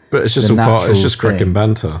there, But it's just the all part. It's natural just cracking thing.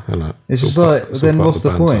 banter, isn't it? It's just all like, it's all then part what's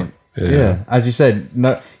of the banter. point? Yeah, as you said,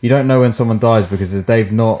 no, you don't know when someone dies because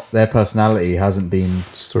their personality hasn't been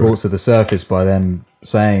brought to the surface by them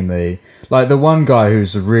saying like the one guy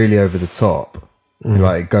who's really over the top, who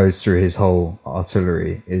like goes through his whole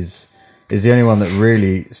artillery is the only one that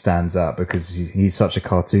really stands out because he's such a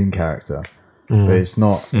cartoon character, but it's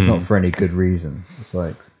not for any good reason. It's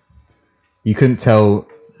like you couldn't tell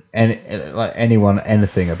anyone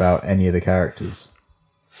anything about any of the characters.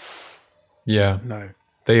 Yeah. No.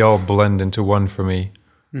 They all blend into one for me.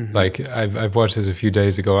 Like I've watched this a few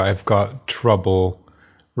days ago. I've got trouble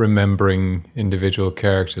remembering individual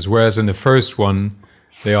characters. Whereas in the first one,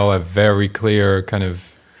 they all have very clear kind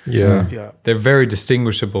of Yeah. they're very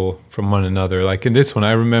distinguishable from one another. Like in this one,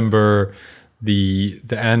 I remember the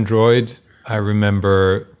android. I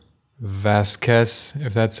remember Vasquez,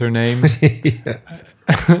 if that's her name.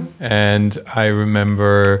 And I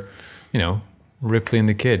remember, Ripley and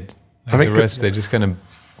the kid. Like I think the rest, they just kind of.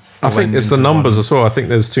 I think it's the numbers as well. I think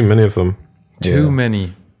there's too many of them, Too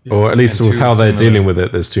many. or at least And with too how they're similar. dealing with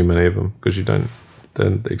it, there's too many of them because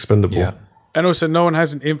they're expendable. Yeah. And also, no one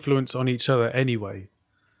has an influence on each other anyway.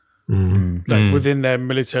 Like within their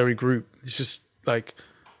military group, it's just like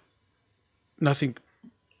nothing.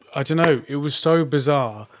 I don't know. It was so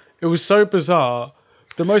bizarre. It was so bizarre.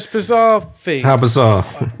 The most bizarre thing How bizarre! I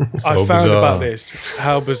found bizarre. about this,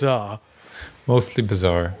 how bizarre, Mostly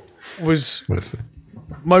bizarre. was Mostly.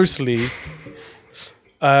 mostly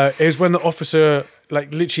it was when the officer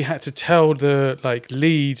like literally had to tell the like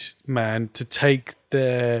lead man to take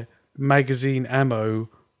their magazine ammo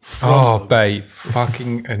Oh, babe,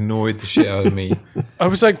 fucking annoyed the shit out of me. I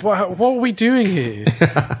was like, what are we doing here?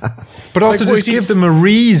 But also what just is give them a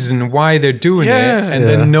reason why they're doing it, and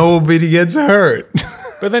then nobody gets hurt.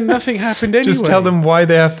 But then nothing happened anyway. Just tell them why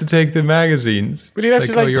they have to take the magazines. But you have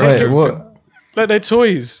to like you're take right. it like their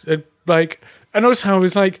toys. And also I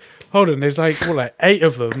was like, hold on, there's like 8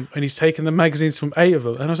 of them, and he's taking the magazines from 8 of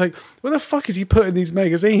them. And I was like, where the fuck is he putting these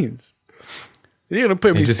magazines? You're gonna put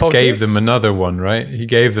them He in his just pockets? gave them another one, right? He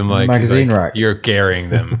gave them like magazine rack. You're carrying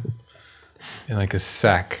them in like a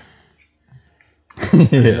sack.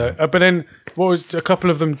 But then what was a couple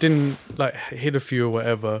of them didn't like hit a few or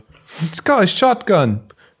whatever. It's got a shotgun.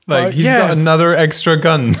 Like he's yeah. got another extra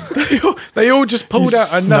gun. They all just pulled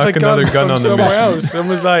out another gun on from the somewhere mission. else and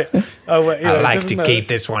was like, "Oh, wait, I like to keep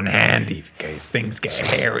this one handy in case things get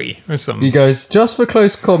hairy or something." He goes, just for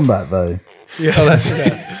close combat, though. Yeah, Oh, that's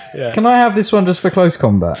yeah. Can I have this one just for close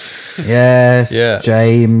combat? Yes, Yeah.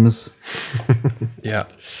 James. Yeah.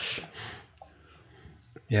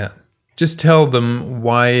 Yeah. Just tell them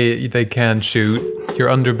why they can't shoot. You're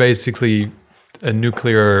under basically a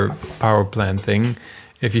nuclear power plant thing.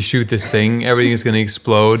 If you shoot this thing, everything is going to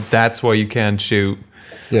explode. That's why you can't shoot.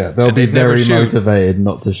 Yeah, they'll And be they'd never very shoot. motivated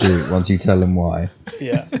not to shoot once you tell them why.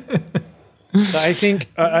 Yeah. But I think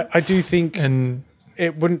I do think And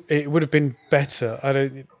it would have been better. I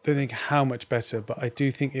don't think how much better, but I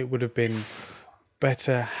do think it would have been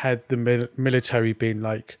better had the military been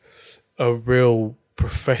like a real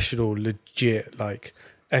professional, legit like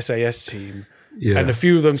SAS team. Yeah. And a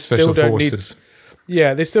few of them special still don't forces. need.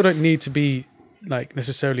 Yeah, they still don't need to be like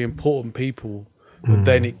necessarily important people, but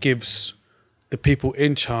then it gives the people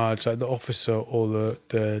in charge, like the officer or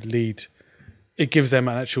the lead, it gives them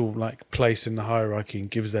an actual like place in the hierarchy and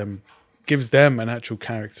gives them an actual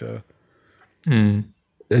character. And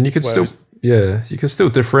you can Whereas- you can still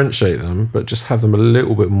differentiate them, but just have them a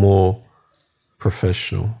little bit more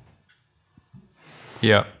professional.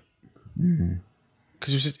 yeah.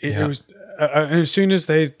 Because it was and as soon as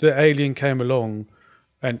the alien came along,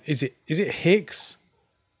 and is it Hicks,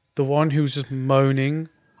 the one who was just moaning?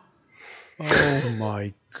 Oh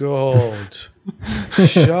my god!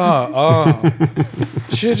 Shut up!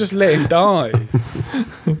 Should have just let him die.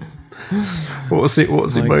 What was he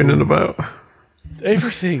moaning about?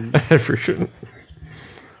 Everything, Everything.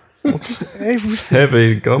 just everything.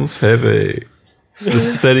 Heavy, gun's heavy. It's a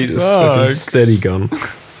steady, it's fucking Sucks. steady gun.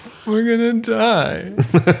 We're going to die.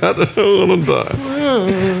 I don't want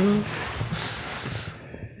to die.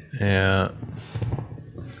 Yeah.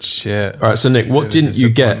 Shit. All right, so Nick, what Bit of didn't you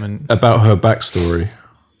get disappointment. about her backstory?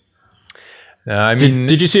 I mean,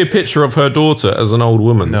 Did you see a picture of her daughter as an old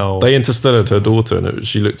woman? No. They interstelled her daughter, and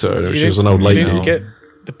she looked at her, and she was an old You lady. didn't get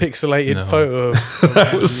the pixelated photo of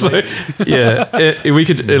That was so, yeah, we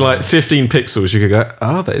could in like 15 pixels. You could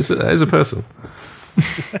go, that is a person.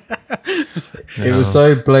 It was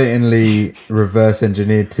so blatantly reverse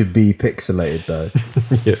engineered to be pixelated, though.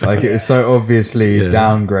 Yeah. Like, it was so obviously Yeah.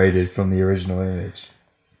 downgraded from the original image.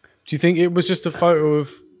 Do you think it was just a photo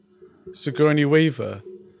of Sigourney Weaver,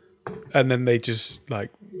 and then they just like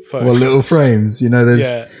Well, photoshopped? little frames, you know. There's.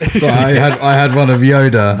 Yeah. Like, I had one of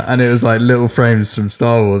Yoda, and it was like little frames from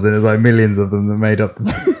Star Wars, and it was like millions of them that made up.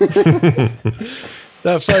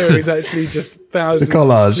 That photo is actually just thousands It's a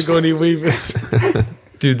collage. of Sigourney Weavers.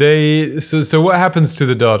 do they? So what happens to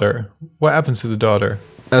the daughter? What happens to the daughter?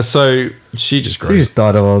 So she just She grows. just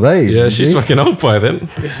died of old age. Yeah, didn't she's she? fucking old by then.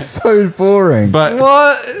 so boring. But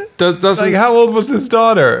What? doesn't Like, how old was this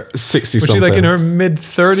daughter? 60 Was something? she like in her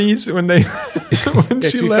mid-30s when they when Yeah,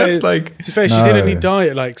 she to be left? fair, Like, to be fair, she No. did only die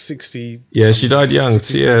at like 60. Yeah, she died young.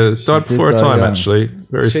 60 Yeah, died before her die time. young. Actually,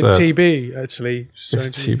 very She had sad. TB actually.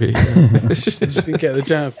 Strangely. TB. She didn't get the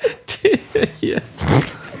jab. Yeah.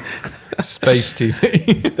 space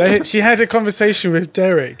TV. She had a conversation with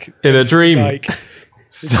Derek In a dream. Like,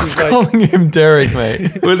 she's like, Calling him Derek,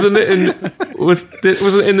 mate. Wasn't it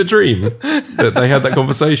in the dream that they had that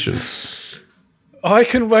conversation? I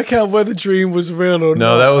couldn't work out whether the dream was real or not.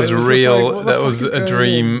 No, that was It just real. like, what the That fuck was is a going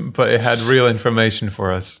dream, but it had real information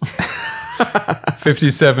for us.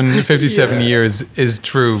 57 years is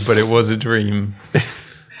true, but it was a dream.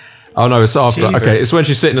 Oh no, it's after. Jesus. Okay, it's when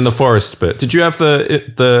she's sitting in the forest bit. Did you have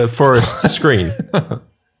the forest screen? on?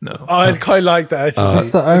 I quite like that actually. That's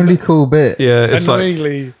the only cool bit. Yeah, it's like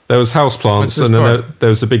Annoyingly, there was houseplants, What's this and then part? there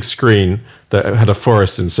was a big screen that had a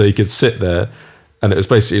forest in, so you could sit there, and it was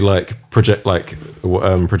basically like projection.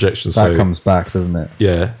 That So comes back, doesn't it?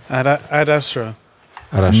 yeah, Ad Astra.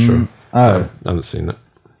 Ad Astra. Oh, I haven't seen that.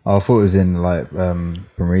 I thought it was in like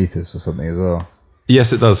Prometheus or something as well.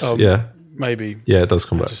 Yes, it does. Yeah, Maybe yeah, it does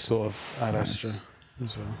come back. just sort of Ad Astra.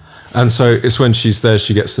 as well. And so it's when she's there,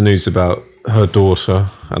 she gets the news about her daughter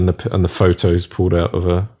and the photos pulled out of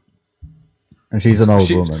her. And she's an old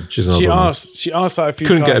woman. She's an old woman. She asked that a few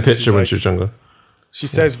Couldn't times. get a picture She's when like, she was younger. She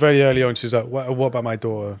says very early on, she's like, what about my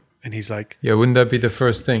daughter? And he's like, Yeah, wouldn't that be the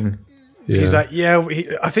first thing? he's like, yeah,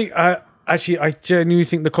 I genuinely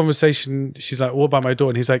think the conversation, she's like, what about my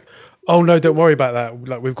daughter? And he's like, oh no, don't worry about that.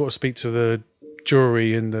 Like, we've got to speak to the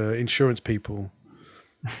jury and the insurance people.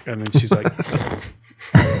 And then she's like,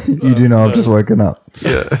 You do know I've just woken up.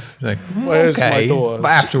 Yeah. Like, where's my daughter?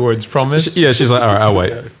 But afterwards, promise. Yeah, she's like, all right, I'll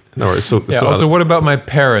wait. No worries. Yeah, also, what about my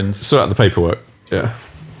parents? Sort out the paperwork. Yeah.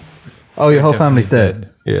 Oh, your whole family's dead.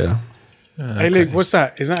 Yeah. Hey Luke, what's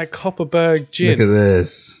that? Is that a Copperberg gin? Look at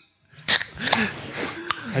this.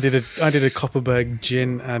 I did a Copperberg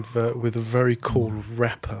gin advert with a very cool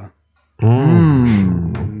rapper.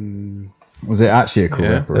 Was it actually a cool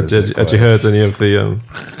rapper? or is it Had you heard any of the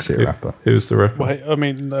shit rapper? who's the rapper? Well, I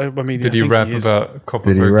mean, Did he rap about Did he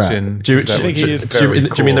Copperberg rap? gin? Do you, I think he is do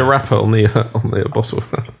you mean the rapper on the bottle?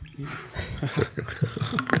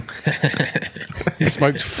 He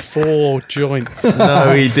smoked 4 joints.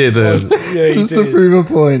 No, he didn't. Yeah, he Just did. to prove a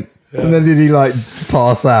point. And then did he like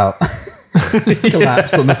pass out?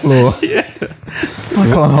 Collapse on the floor. I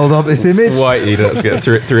can't hold up this image. Whitey, let's get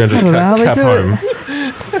 300 I don't know how they cap do home.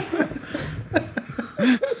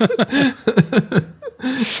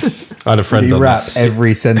 I had a friend He on rap that.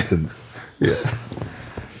 every sentence. Yeah.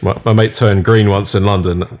 My mate turned green once in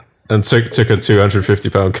London and took a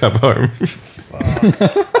 £250 cab home.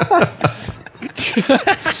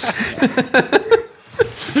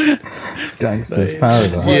 Gangster's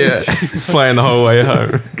Paradise. Yeah, playing the whole way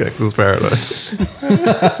home. Gangster's Paradise.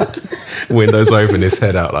 Windows open, his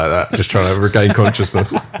head out like that, just trying to regain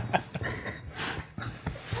consciousness.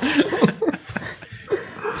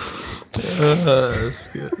 That's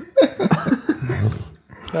good.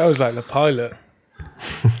 That was like the pilot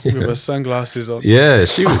with her sunglasses on. Yeah,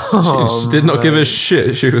 she did not give a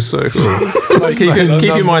shit. She was so cool. Like, keep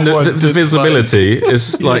in mind that the this visibility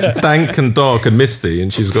is like dank and dark and misty,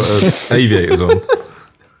 and she's got her aviators on.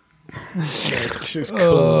 She's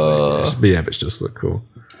cool. But she just looked cool.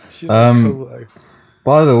 She's cool though.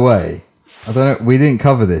 By the way, I don't know. We didn't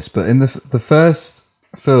cover this, but in the first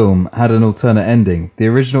film had an alternate ending. The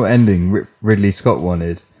original ending Ridley Scott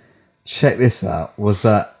wanted. Check this out. Was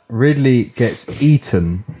that Ridley gets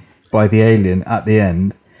eaten by the alien at the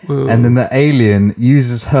end, and then the alien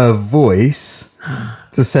uses her voice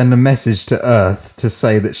to send a message to Earth to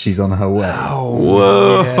say that she's on her way.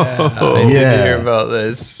 Whoa! I did hear about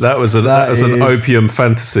this. That was an opium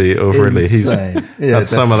fantasy of Ridley. He's Insane. had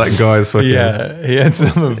some of that guy's fucking Yeah, he had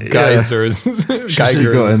some of Geyser's. He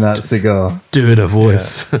got in that cigar. doing a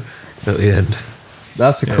voice at the end.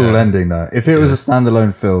 That's a cool ending, though. If it was a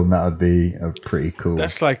standalone film, that would be a pretty cool.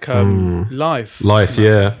 That's like Life. Life,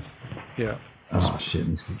 yeah. Yeah. Oh shit!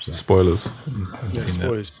 These groups are- Spoilers. Yeah,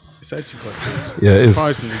 spoilers. It's actually quite good. Yeah, it is.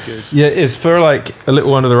 Surprisingly good. Yeah, it is for like a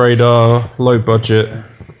little under the radar, low budget.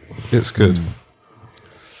 It's good.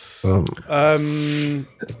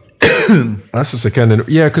 That's just again,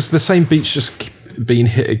 yeah, because the same beat's just being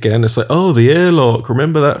hit again. It's like, oh, the airlock.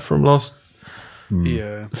 Remember that from last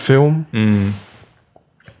Yeah. film?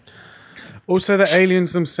 Also, the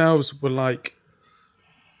aliens themselves were like,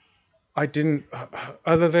 I didn't,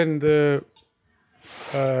 other than the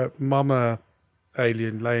mama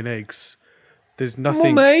alien laying eggs, there's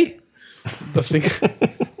nothing. Nothing.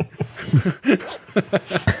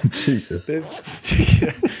 Jesus.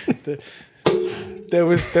 There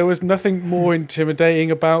was nothing more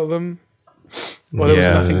intimidating about them. Well, there was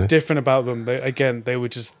nothing different about them. They were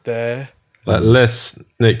just there. Like less,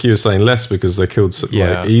 Nick, you were saying less because they killed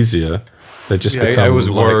like easier. They just become I was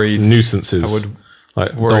worried. nuisances. I would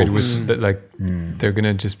like worried dogs. with that, like they're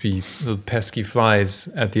gonna just be little pesky flies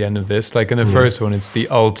at the end of this. Like in the first one, it's the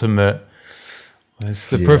ultimate. It's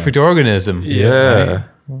the perfect organism. Yeah.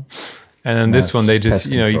 And in this one, they just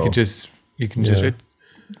pest you control. can just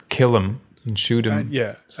kill them and shoot them.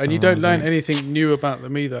 And you don't learn anything new about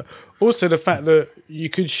them either. Also, the fact that you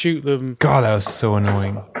could shoot them, God, that was so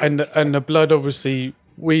annoying. and the blood. Obviously,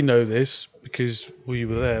 we know this because we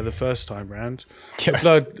were there the first time round. The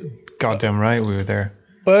blood Goddamn right, we were there.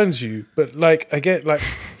 burns you, but like I get like,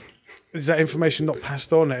 is that information not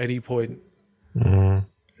passed on at any point? No,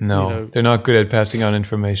 know. they're not good at passing on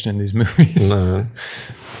information in these movies. No.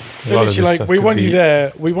 A lot of Literally, this like stuff we could want be- you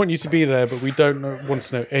there, we want you to be there, but we don't want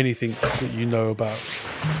to know anything that you know about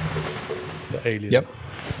the alien. Yep.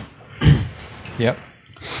 Yep.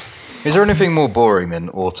 Is there anything more boring than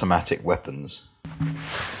automatic weapons?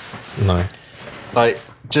 No. Like,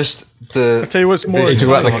 just I tell you what's more Did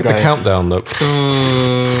you exciting. the countdown though?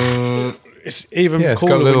 It's even Yeah, it's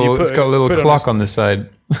cooler got a little. when you put It's got a little put clock on the side.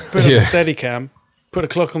 Put on a steady cam. Put a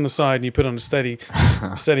clock on the side, and you put on a steady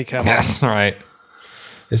cam. That's right.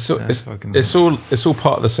 It's all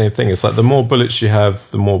part of the same thing. It's like the more bullets you have,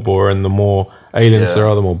 the more boring. The more aliens there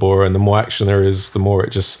are, the more boring. The more action there is, the more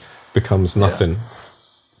it just becomes nothing.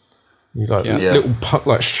 You like little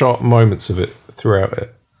like sharp moments of it throughout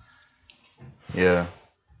it. Yeah,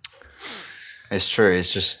 it's true.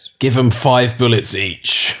 It's just Give them 5 bullets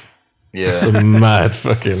each. yeah, Some mad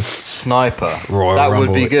fucking sniper. Royal that Rumble.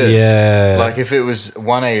 would be good. Yeah, Like if it was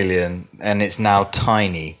one alien and it's now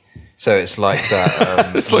tiny, so it's like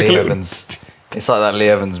that. It's like Lee a little- Evans. It's like that Lee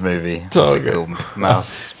Evans movie. What's it called?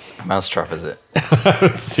 Mousetrap, is it? I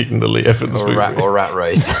haven't seen the Lee Evans Or movie. Rat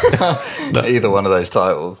Race. Either one of those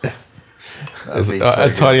titles. There's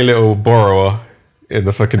a tiny little borrower in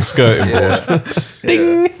the fucking skirting board.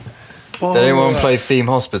 Ding. Did anyone play Theme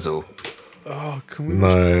Hospital? Oh, can we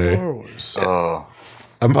No. borrowers? Oh,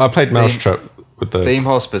 I played Mousetrap with the Theme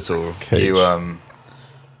Hospital. Cage.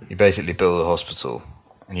 You basically build a hospital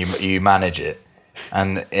and you manage it.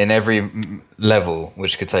 And in every level,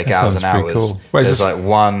 which could take hours and sounds pretty hours, cool. Wait, is there's this- like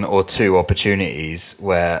 1 or 2 opportunities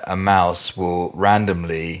where a mouse will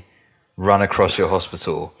randomly run across your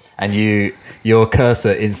hospital, and your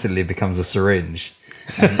cursor instantly becomes a syringe.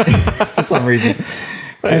 And for some reason,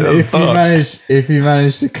 and if you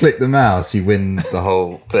manage to click the mouse, you win the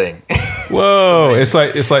whole thing. Whoa! It's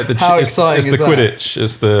like the How exciting it's is the that? Quidditch.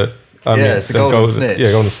 It's the It's the golden snitch.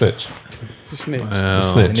 Yeah, golden snitch. It's a snitch. The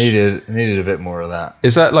snitch. It needed a bit more of that.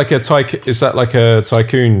 Is that like a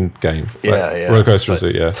tycoon game? Yeah. Roller coaster, It's is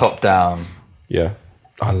it? Yeah. Top down. Yeah.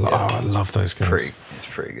 I love those games. It's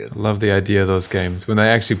pretty good. I love the idea of those games. When I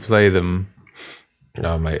actually play them,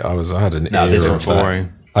 No, mate. I had an this ear one's of that.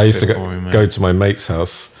 boring. I used to Bit boring, mate. go to my mate's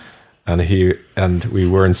house, and we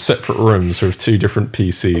were in separate rooms with 2 different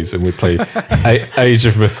PCs, and we played Age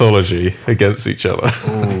of Mythology against each other.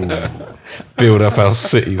 Build up our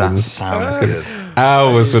cities, That and sounds good.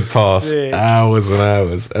 hours would pass, sick. hours and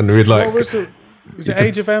hours, and we'd like What was it? Was it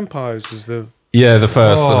Age of Empires? Was the the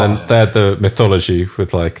first, and then they had the mythology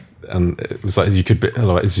with like, and it was like you could be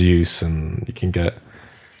like Zeus, and you can get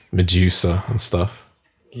Medusa and stuff.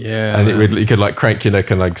 yeah, And you could like crank your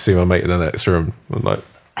neck and like see my mate in the next room and like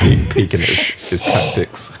peeking at his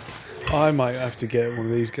tactics. I might have to get one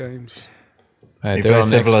of these games. they're play on Xbox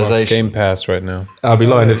Civilization? Game Pass right now. I'd be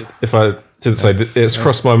lying if I didn't say that it's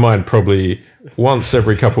crossed my mind probably once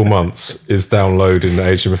every couple months is downloading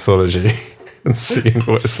Age of Mythology and seeing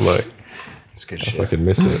what it's like. It's good I shit. fucking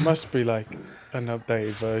miss It it. must be like an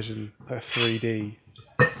updated version, like 3D.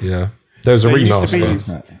 Yeah. There was a There used to be-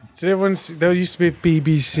 remaster. So there used to be a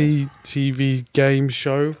BBC TV game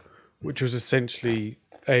show, which was essentially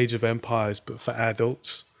Age of Empires but for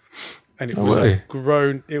adults, and it was way. like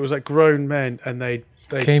grown. It was like grown men, and they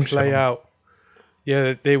Game play show. out.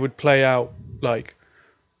 Yeah, they would play out like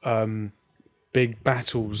big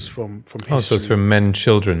battles from history. Oh, so it's for men,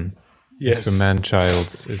 children. yes, It's for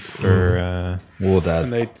man-childs. It's for War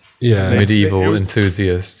and they dads. Yeah. medieval it was-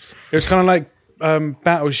 enthusiasts. It was kind of like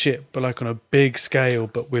Battleship, but like on a big scale,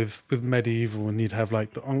 but with medieval, and you'd have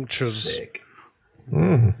like the archers. Sick.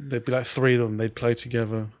 There'd be like 3 of them. They'd play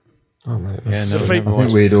together. Oh, mate. Yeah, no, Defeat, I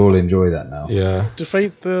think we'd all enjoy that now. Yeah.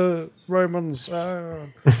 defeat the Romans.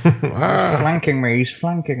 Flanking me, he's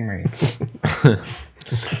flanking me.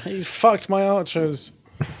 He fucked my archers.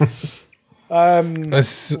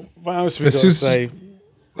 Let's What else we got Let's to do say?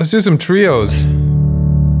 let's do some trios.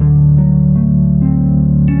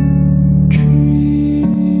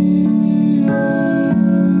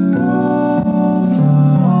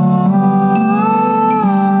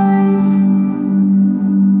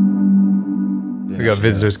 We got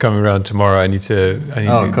visitors coming around tomorrow. I need to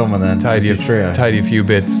Oh, come on then. tidy Let's do trio. tidy a few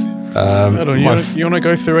bits. Hold on, you want to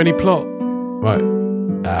go through any plot? Right.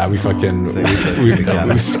 We fucking we can.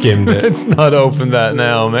 we skimmed it. Let's not open that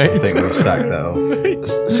now, I mate. think we've sacked that off.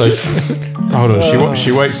 So hold on.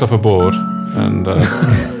 She wakes up aboard and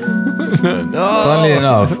Funnily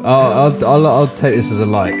enough, I'll take this as a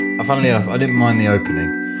like. Funnily enough, I didn't mind the opening.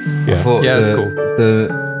 I thought Yeah, that's cool.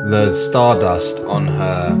 The stardust on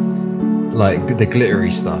her, like the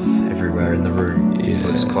glittery stuff everywhere in the room,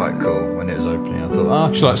 was quite cool when it was opening. I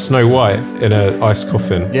thought, she's like Snow White in an ice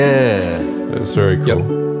coffin. yeah, It was very cool.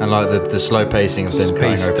 and like the slow pacing of them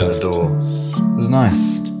cutting Space open dust. the door was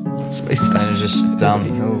nice. Space And it was just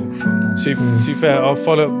downhill from there. To be fair, I'll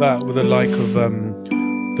follow up that with a like of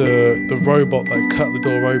the robot that cut the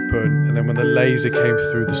door open, and then when the laser came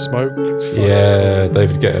through the smoke, it's fucking Yeah,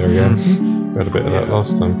 David Guetta again. We had a bit of that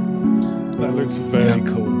last time. That looked very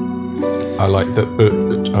cool. I like that.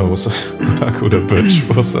 What's I called her Butch?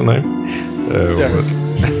 What's her name? Derek.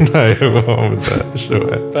 No, one with that short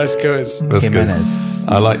hair. Vasquez. Jimenez.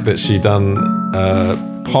 I like that she done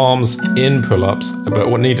palms in pull-ups, but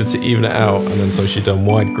what needed to even it out, and then so she done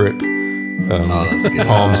wide grip. That's good.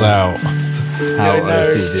 Palms out. How no.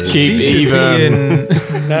 OCD. Keep She should even.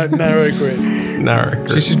 Narrow grip. Narrow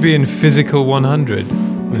grip. She should be in physical 100.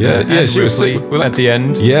 Yeah, she was Ripley sick with at the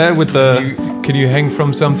end. Yeah, with the. Can you hang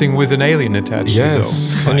from something with an alien attached?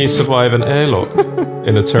 Yes. To you, Can you survive an airlock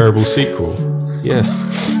in a terrible sequel? Yes.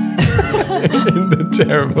 in the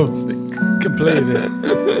terrible thing? Completed it.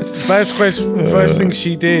 First thing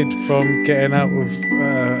she did from getting out of,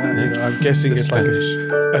 I'm guessing it's like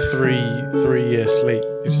a 3-year sleep,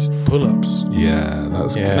 is pull-ups. Yeah,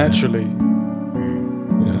 that's Naturally.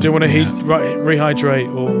 Yeah. Didn't want to rehydrate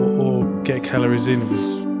or get calories in. It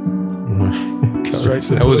was straight to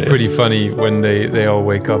the That was point. pretty funny when they all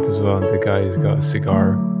wake up as well, and the guy's got a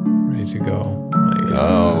cigar ready to go.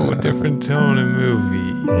 Like, a different tone in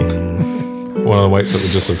movie. One of them wakes up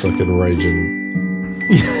with just a fucking raging.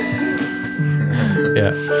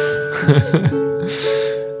 Yeah.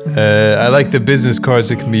 I like the business cards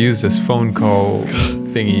that can be used as phone call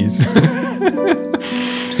thingies.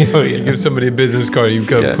 You give somebody a business card, you've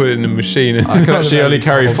got to put it in a machine. And I can actually only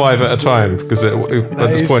carry 5 at a time because at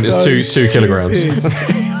this point it's 2 kilograms.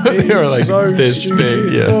 They're like so this stupid.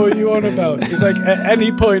 big. Yeah. What are you on about? It's like at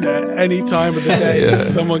any point, at any time of the day,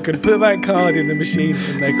 someone can put that card in the machine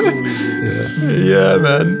and they're calling you. Yeah,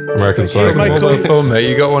 man. American It's like, here's my Psycho. Mobile phone, mate.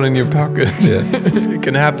 You got one in your pocket. Yeah. It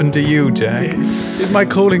can happen to you, Jack. It's my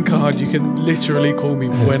calling card. You can literally call me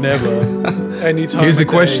whenever, anytime. Here's the of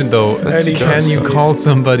day, question, though. anytime Can you of day. call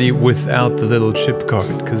somebody without the little chip card?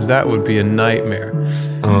 Because that would be a nightmare.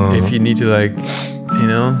 If you need to, like, you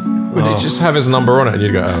know... Would you just have his number on it and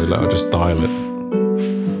you'd go, I'll just dial it.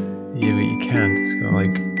 Yeah, but you can't. It's got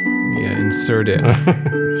like, insert it. Do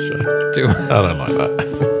I don't like that.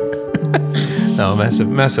 No,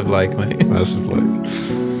 massive like, mate. Massive like.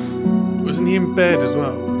 Wasn't he in bed as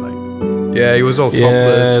well? Like Yeah, he was all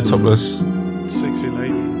Yeah, topless. topless. sexy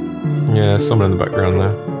lady, Yeah, someone in the background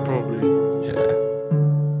there. probably. Yeah.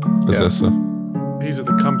 Possessor. He's at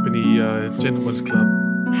the company gentleman's club.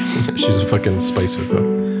 She's a fucking space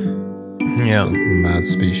hooker. Yeah. Some mad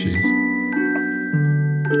species.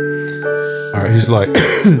 Alright, who's like.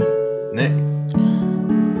 Nick?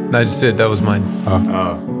 No, I just said that was mine.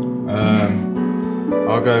 I'll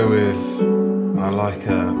go with I like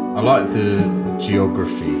the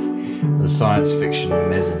geography. The science fiction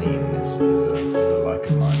mezzanine is a like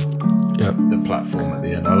of mine. Yep. The platform at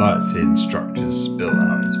the end. I like seeing structures built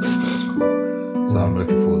out in space. That's cool. So I'm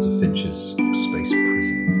looking forward to Fincher's space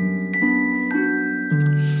prison.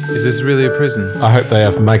 Is this really a prison? I hope they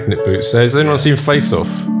have magnet boots. Has anyone seen Face Off?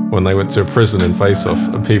 When they went to a prison in Face Off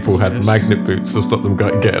and people had magnet boots to stop them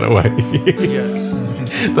getting away. Yes.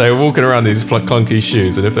 They were walking around these clunky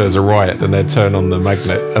shoes, and if there was a riot, then they'd turn on the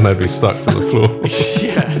magnet and they'd be stuck to the floor.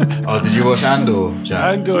 Yeah. Oh, did you watch Andor, Jack?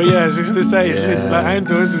 Andor, yeah, I was going to say, it's literally like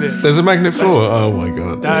Andor, isn't it? There's a magnet floor. Oh my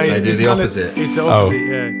god. No, it's do the kinda- opposite. It's the opposite,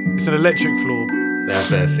 yeah. It's an electric floor. They have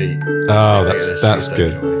bare feet. Oh, They take their that's shoes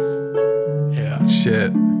good. taken away. Yeah.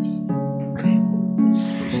 Shit. Pretty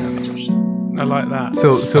savage, actually. I like that. So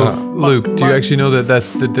Luke, do you my- actually know that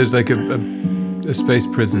there's like a space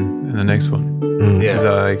prison in the next one? Yeah. Is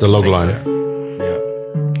that like, The Logline.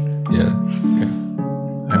 Yeah. Yeah.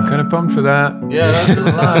 I'm kind of pumped for that. Yeah, that's the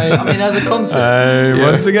sign. I mean, as a concept.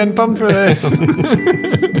 Once again pumped for this.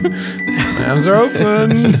 My arms are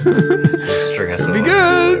open. String us Be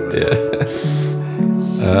good.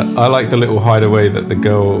 I like the little hideaway that the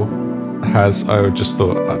girl has. I just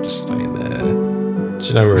thought I'll just stay in there. Do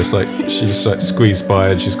you know where it's like she just like squeezed by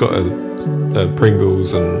and she's got a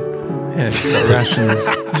Pringles and Yeah, she's got rations.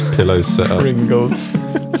 pillows set up. Pringles.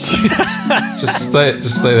 Just stay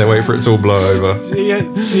there, wait for it to all blow over.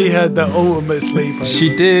 She had the ultimate sleepover.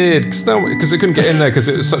 She did, because it couldn't get in there because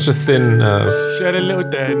it was such a thin She had a little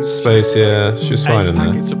den. space. Yeah, she was fine in there.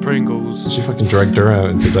 Packets of Pringles. She fucking dragged her out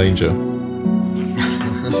into danger.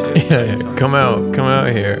 Yeah, come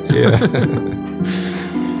out here. Yeah.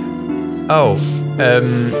 Oh,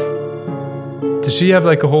 does she have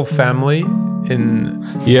like a whole family in?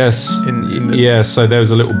 Yes. In the- Yeah, so there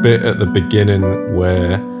was a little bit at the beginning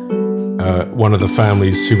where one of the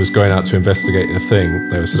families who was going out to investigate a thing,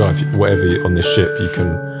 they said, if whatever on this ship, you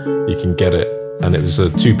can get it. And it was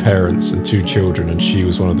 2 parents and 2 children, and she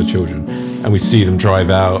was one of the children. And we see them drive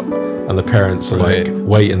out, and the parents are like,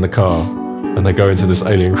 wait in the car. And they go into this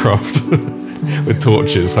alien craft with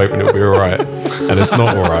torches, hoping it'll be all right. And it's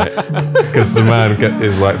not all right. Because the man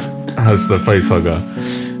is like has the face hugger,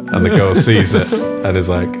 and the girl sees it and is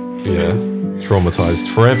like, yeah, traumatized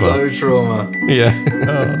forever. So trauma. Yeah.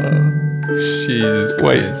 Jesus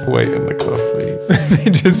Wait Christ. in the car, please. They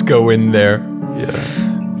just go in there. Yeah.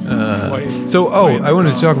 So, I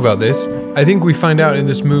wanted to talk about this. I think we find out in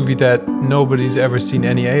this movie that nobody's ever seen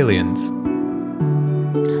any aliens.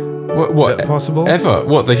 What? Is that possible? Ever?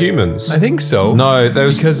 What, the humans? I think so. No, there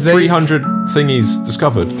was Because 300 thingies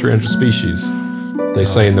discovered, 300 species. They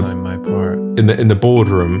say in That's the not my part. in the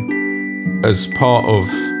boardroom as part of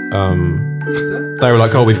they were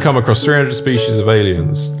like, oh, we've come across 300 species of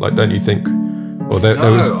aliens. Like, don't you think? Or there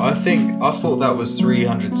was. I thought that was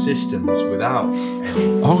 300 systems without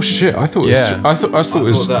any. Oh shit! I thought. Yeah. I thought it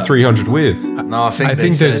was that- 300 with. No, I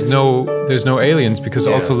think there's no aliens because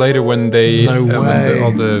also later when they No when way.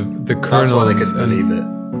 all the That's why they colonels couldn't believe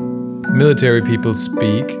and it. military people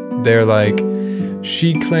speak, they're like,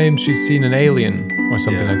 she claims she's seen an alien or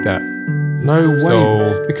something like that. No way.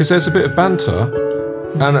 So- Because there's a bit of banter,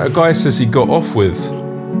 and a guy says he got off with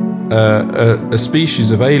a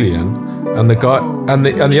species of alien, and the guy and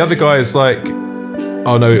the other guy is like,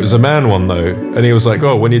 oh no, it was a man one though, and he was like,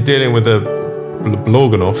 oh, when you're dealing with a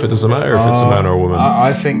Blorganoff, it doesn't matter if it's a man or a woman.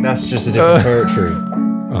 I think that's just a different territory.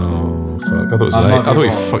 Oh fuck! I thought it was I might be I thought he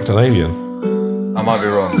wrong. fucked an alien. I might be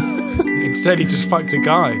wrong. Instead, he just fucked a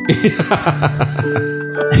guy.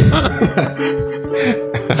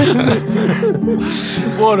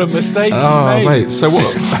 What a mistake Oh he made. mate, so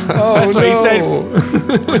what? That's what he said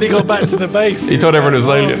when he got back to the base. He told everyone it was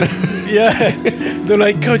an alien. Yeah. They're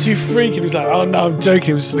like, God, you freak. He was like, oh no, I'm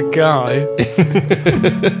joking. It was just a guy.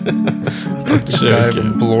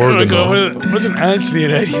 Blorganoff. Oh, God, it wasn't actually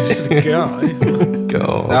an alien. It was just a guy.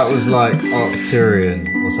 God. That was like Arcturian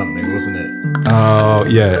or something, wasn't it? Oh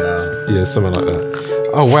yeah, yeah, something like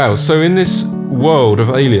that. Oh wow! So in this world of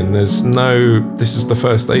Alien, there's no. This is the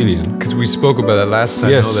first Alien. Because we spoke about that last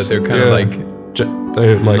time, Yes, that they're kind of yeah. like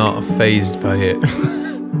They're like not phased by it.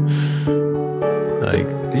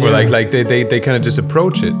 Or like they kind of just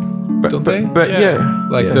approach it, don't they? But yeah,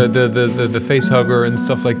 Like the face hugger and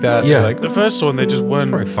stuff like that. Yeah. They're like The first one, they just weren't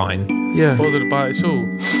probably fine. yeah. bothered about it at all.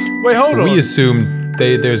 Wait, hold on. We assume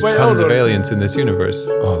there's Wait, tons hold of on. aliens in this universe.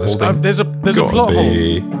 Oh, there's There's a gotta plot hole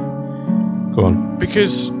be. Go on.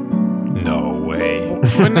 because No way.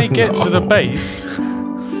 when they get to the base,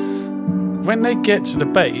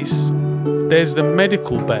 there's the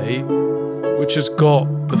medical bay, which has got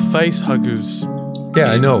the face huggers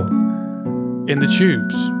Yeah, I know. in the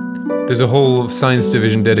tubes. There's a whole science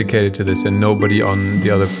division dedicated to this, and nobody on the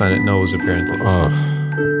other planet knows apparently. Oh.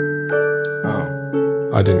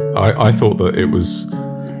 I didn't. I thought that it was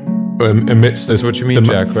amidst. That's what you mean,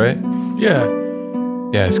 Jack, right? Yeah.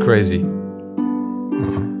 Yeah, it's crazy.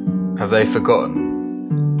 Have they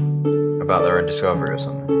forgotten about their own discovery or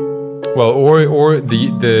something? Well, or the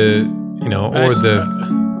you know, or Nice. the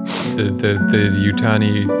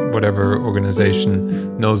Yutani whatever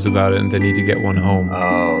organization knows about it, and they need to get one home.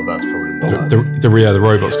 Oh, that's probably more. The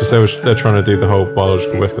robots, because they're trying to do the whole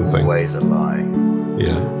biological weapon thing. Always a lie.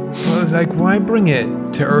 Yeah. Well, it's like, why bring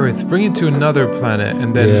it to Earth? Bring it to another planet,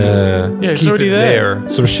 and then Yeah, it's keep already it there.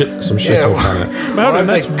 Some shit Yeah, on planet. But hold Why on, have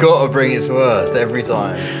that's, they got to bring it to Earth every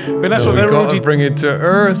time? but that's So what we they're gotta already, bring it to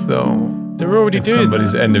Earth, though. they're already It's doing.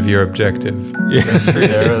 somebody's end of year objective.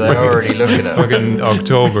 They're already looking at it. Fucking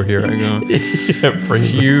October here. I go. Yeah, bring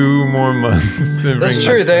Few more months. to That's bring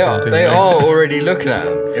true. this They fucking are. thing They back. are already looking at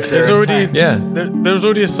them. If they're There's already intact. Yeah. there's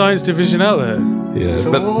already a science division out there. Yeah,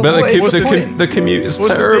 So but what the, is com- the the, point? com- the commute is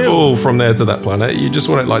What's the terrible deal? from there to that planet. You just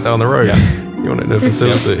want it like down the road. You want it in a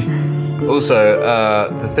facility. Also,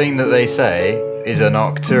 the thing that they say is an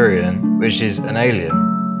Arcturian, which is an alien.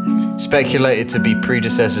 Speculated to be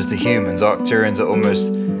predecessors to humans, Arcturians are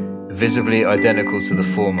almost visibly identical to the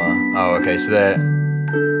former. Oh, okay, so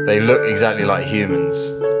they look exactly like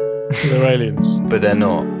humans, They're aliens. but they're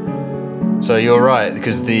not. So you're right,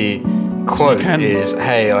 because the quote can- is,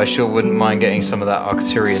 "Hey, I sure wouldn't mind getting some of that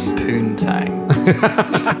Arcturian poontang."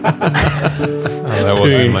 Oh, that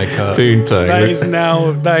wasn't my cut. Poontang.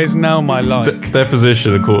 That is now my like. Their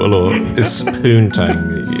position in court of law is poontang,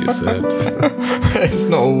 you said. It's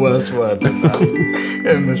not a worse word than that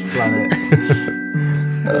in this planet.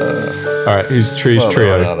 All right, who's Well, they're on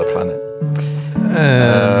trio? another planet.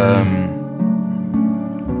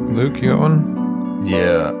 Luke, you got one?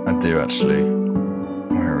 Yeah, I do actually.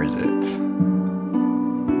 Where is it?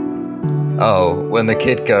 Oh, when the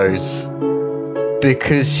kid goes,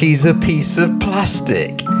 because she's a piece of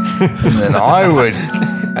plastic. And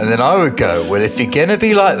then I would go, well, if you're gonna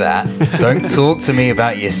be like that, don't talk to me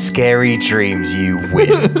about your scary dreams, you wimp.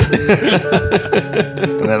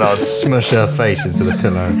 And then I'd smush her face into the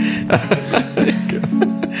pillow.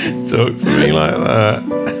 Talk to me like that.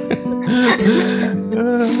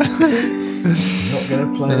 Not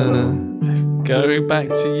gonna play along. Go back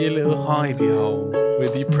to your little hidey hole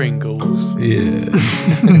with your Pringles. Yeah.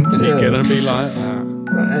 You're gonna be like that.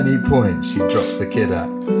 At any point, she drops the kid out.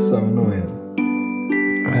 It's so annoying.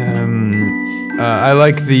 I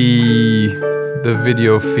like the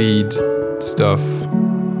video feed stuff.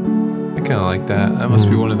 I kind of like that. That must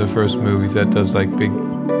be one of the first movies that does like big,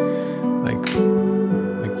 like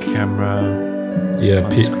camera. Yeah,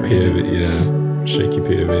 on screen POV, yeah. Shaky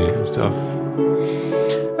POV. and stuff.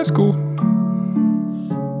 That's cool.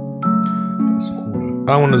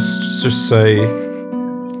 I want to just say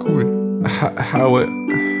Cool. how it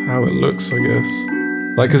looks, I guess.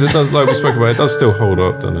 Like, because it does, like we spoke about, it does still hold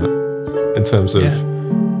up, doesn't it? In terms of,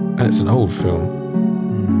 and it's an old film,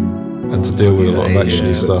 and to deal with a lot of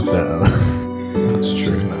actiony stuff. That's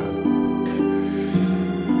true.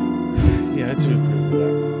 Yeah, I do agree with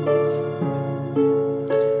that.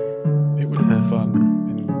 It would have been fun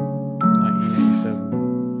in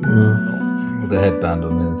 1987. With a headband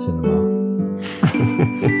on in the cinema.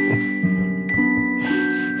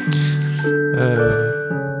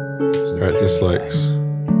 Alright, dislikes.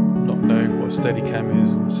 Not knowing what Steadicam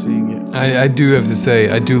is and seeing it. I do have to say,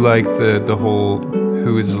 I do like the whole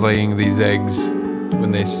who is laying these eggs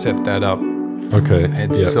when they set that up. Okay. I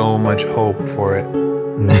had so much hope for it.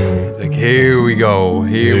 It's like, here we go.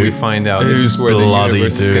 Here we find out. This is where the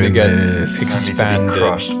universe is going to get expanded.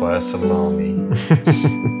 Crushed by a salami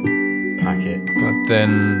packet. But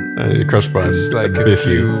then You're crushed by it's like a Biffy.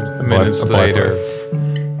 few minutes later.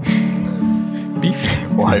 Beefy.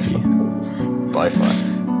 Wi-Fi. Wi-Fi.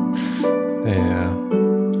 Yeah.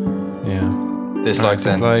 Dislikes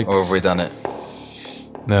then? Dislikes. Or have we done it?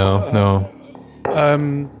 No.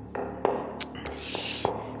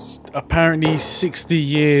 Apparently 60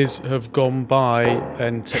 years have gone by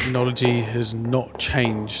and technology has not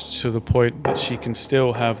changed to the point that she can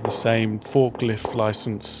still have the same forklift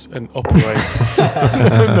license and operate.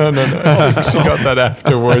 No. She got that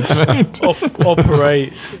afterwards, mate.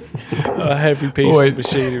 Operate a heavy piece of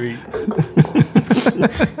machinery.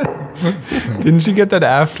 Didn't she get that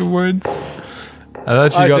afterwards? I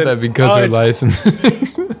thought she got that because her license.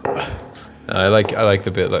 I like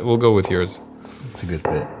the bit. Like, we'll go with yours. It's a good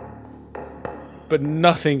bit. But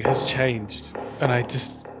nothing has changed, and I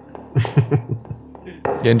just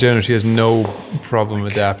Yeah, in general, she has no problem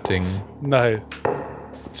adapting. no,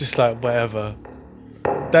 just like whatever.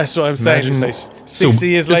 That's what I'm saying. Imagine- It's like 60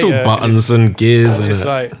 years it's later, all buttons and gears and it's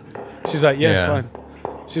like she's like, yeah, fine.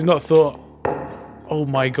 She's not thought, oh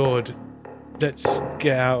my god, let's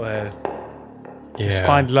get out there. Let's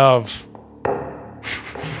find love.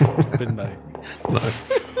 But no.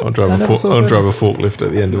 I'll drive a forklift at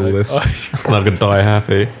the end of all this, and I'm gonna die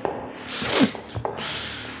happy.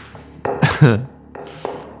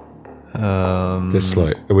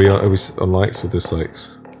 Dislike. Are we on likes or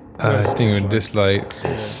dislikes? I think with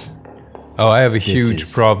dislikes. Oh, I have a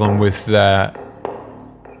huge problem with that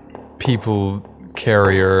people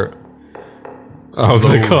carrier. Oh,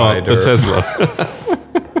 the car, rider. the Tesla.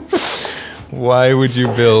 Why would you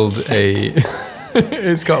build a?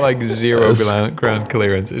 It's got like zero ground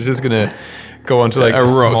clearance. It's just gonna go onto like a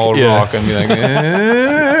small rock and be like,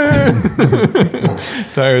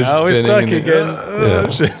 tires spinning. We're stuck again.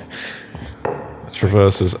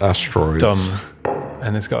 Traverses asteroids. Dumb.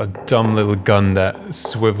 And it's got a dumb little gun that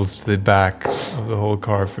swivels to the back of the whole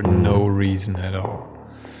car for no reason at all.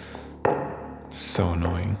 So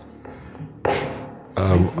annoying.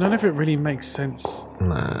 None of it really makes sense.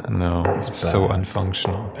 No, it's so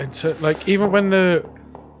unfunctional. And so, like, even when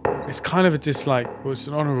it's kind of a dislike. Well, it's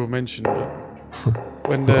an honourable mention, but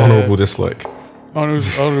when the Honourable dislike.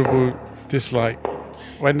 honourable dislike,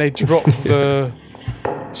 when they drop the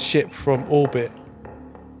ship from orbit,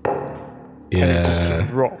 and it just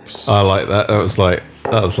drops. I like that. That was like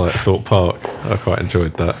Thorpe Park. I quite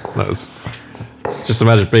enjoyed that. That was just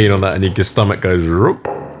imagine being on that and your stomach goes. Whoop.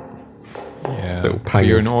 Yeah, Little pang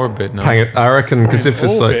you're of- in orbit now. I reckon because if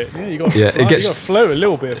it's Orbit. like Yeah, you got it you gets got to float a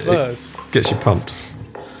little bit first. gets you pumped.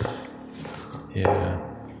 Yeah.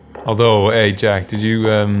 Although, hey Jack, did you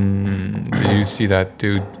see that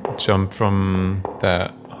dude jump from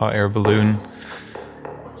that hot air balloon?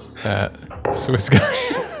 That Swiss guy.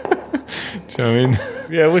 Do you know what I mean?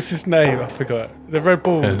 Yeah, what's his name? I forgot. The Red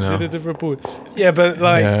Bull. I don't know. They did the Red Bull. Yeah, but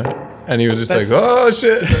like, Yeah. And he was just like, oh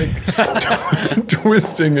shit, like,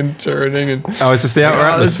 twisting and turning. And Oh, is this the outer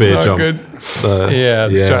atmosphere jump? Good.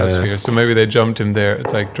 The stratosphere. So maybe they jumped him there.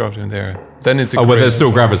 It's like dropped him there. Then it's Well, there's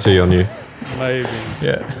still gravity on you. Maybe.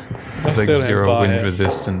 Yeah. I It's like still zero don't buy wind it.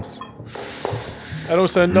 resistance. And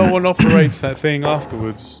also, no one operates that thing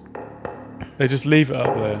afterwards. They just leave it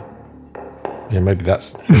up there. Yeah, maybe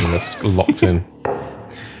that's the thing that's locked in.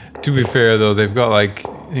 To be fair, though, they've got like,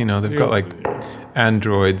 they've got like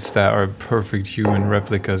androids that are perfect human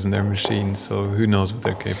replicas in their machines. So who knows what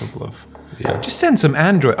they're capable of? Yeah. Just send some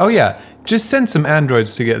android. Oh yeah, just send some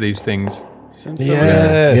androids to get these things. Send some,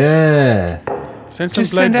 Yes. Yeah. send some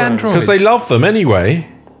Just send Blade Runners. androids. Because they love them anyway.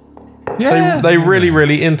 Yeah, They really,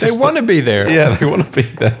 really into they want to be there. Yeah, they want to be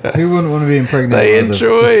there. Who wouldn't want to be impregnated? They by the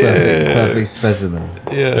enjoy it. perfect specimen.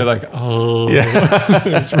 Yeah. They're like, oh, Yeah.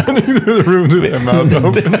 it's running through the room with their mouth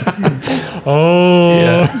open.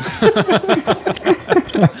 Yeah.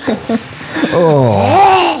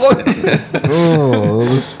 Oh,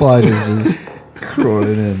 the spiders just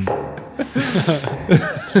crawling in.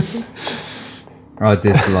 I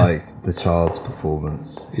disliked the child's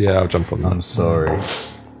performance. Yeah, I'll jump on that. I'm sorry.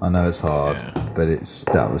 I know it's hard, but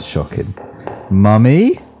that was shocking.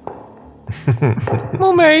 Mummy?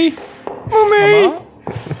 Mummy.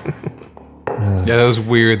 Yeah, that was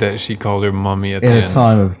weird that she called her mummy at In the a end.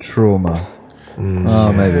 time of trauma.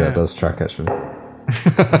 Maybe that does track actually.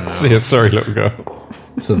 So, yeah, sorry, little girl.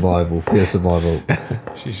 Survival. Pure survival.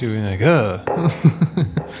 She should be like,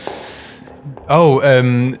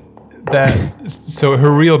 so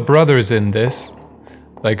her real brother's in this.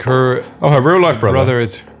 Like her Her real life brother.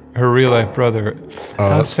 is her real life brother. How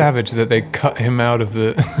that's- savage that they cut him out of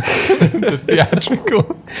the, the theatrical.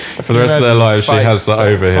 For the rest of their lives, she has that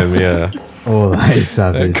over him, yeah. Oh, that is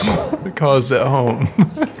savage. Cause at home.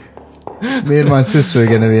 Me and my sister are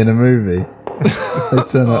going to be in a movie. They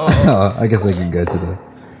turn up. Oh, I guess I can go to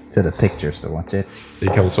the pictures to watch it. He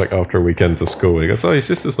comes back after a weekend to school and he goes, oh, your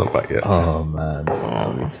sister's not back yet. Oh man, that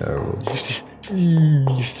would be terrible.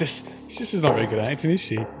 Your sister's not very good at acting, is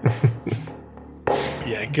she?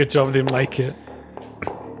 Yeah, good job, didn't like it.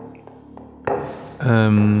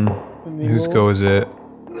 Whose go is it?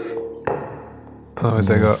 Oh, I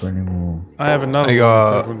got. Anymore. I have another I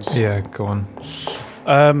got. one. Yeah, go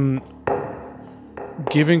on.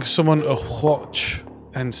 Giving someone a watch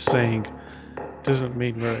and saying doesn't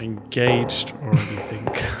mean we're engaged or anything.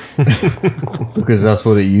 Because that's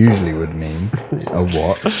what it usually would mean. A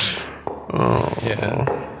watch. Yeah.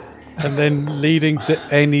 And then leading to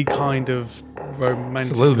any kind of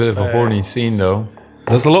romantic It's a little bit of a affair. horny scene, though.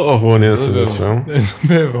 There's a lot of horniness in this film. There's a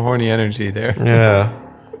bit of horny energy there. Yeah.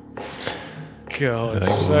 God, Like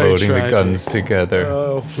it's so loading tragic. the guns together.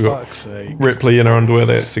 Oh, got- fuck's sake. Ripley in her underwear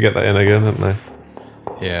there to get that in again, haven't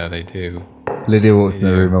they? Yeah, they do. Lydia walked in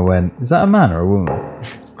the room and went, "Is that a man or a woman?"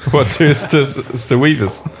 What, to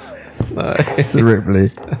Weavers? To Ripley.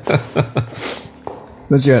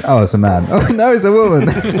 Then she went, "Oh, it's a man." Oh no, it's a woman.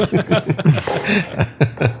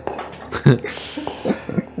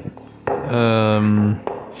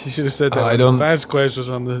 She should have said that. I when don't- Vasquez was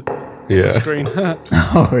on the Yeah. screen.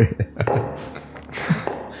 Oh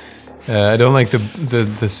yeah. I don't like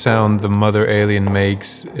the sound the mother alien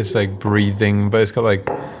makes. It's like breathing, but it's got like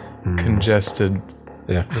congested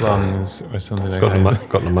Yeah. lungs or something like Got, that.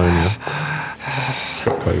 got pneumonia.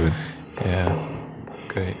 Got COVID. Yeah.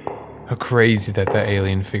 Great. How crazy that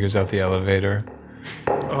alien figures out the elevator.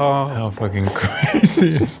 Oh, How fucking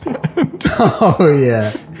crazy is that? Oh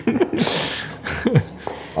yeah.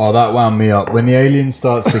 Oh, that wound me up when the alien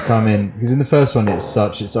starts becoming. Because in the first one, it's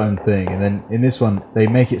such its own thing, and then in this one, they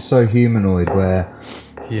make it so humanoid where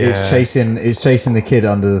it's chasing the kid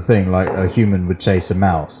under the thing like a human would chase a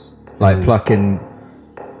mouse, like plucking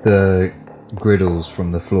the griddles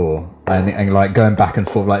from the floor and like going back and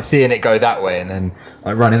forth, like seeing it go that way and then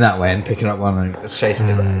like running that way and picking up one and chasing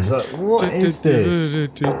it back. It's like, what is this?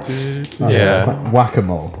 Yeah.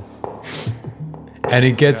 Whack-a-mole. And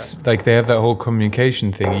it gets like they have that whole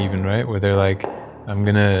communication thing, even right, where they're like, "I'm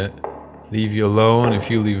gonna leave you alone if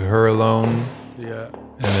you leave her alone." yeah.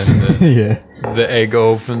 And then Yeah. the egg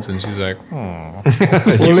opens, and she's like, "Oh."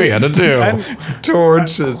 You had a deal.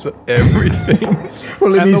 Torches everything.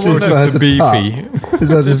 Well, it And needs the to one be that's for her the to tap. beefy. Does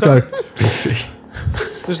that just go?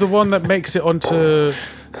 There's the one that makes it onto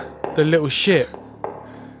the little ship.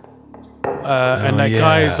 And that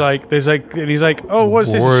guy's like, and he's like, "Oh,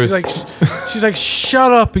 what's this?" She's like,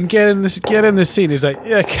 "Shut up and get in the scene." He's like,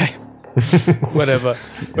 "Yeah, okay, whatever."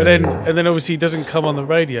 But then obviously he doesn't come on the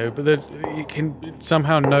radio, but then it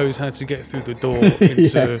somehow knows how to get through the door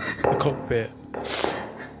into the cockpit.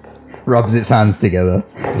 Rubs its hands together.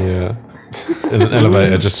 Yeah. in an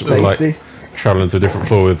elevator, just sort of, Tasty. like traveling to a different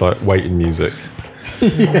floor with like waiting music.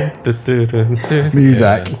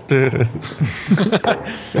 Music.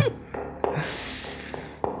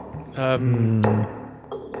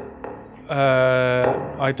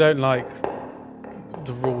 I don't like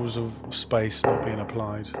the rules of space not being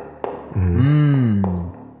applied.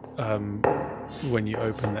 When you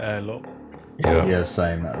open the airlock, Yeah,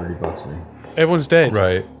 same. That really bugs me. everyone's dead.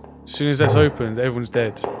 Right. As soon as that's opened, everyone's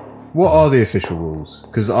dead. What are the official rules?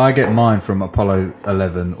 Because I get mine from Apollo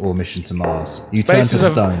 11 or Mission to Mars. You turn to Space is a-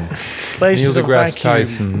 stone. Space Neil is a deGrasse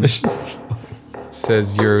vacuum. Tyson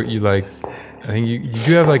says you like, I think you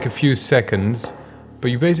do have like a few seconds,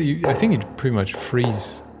 but you basically, I think you pretty much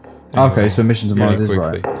freeze. Okay, so Mission to Mars really is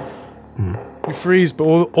quickly. right. You freeze, but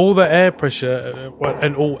all the air pressure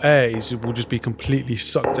and all air will just be completely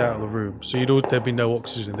sucked out of the room. So there'd be no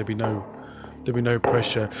oxygen. There'd be no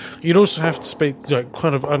pressure. You'd also have to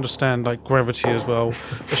kind of understand like gravity as well,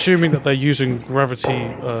 assuming that they're using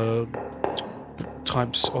gravity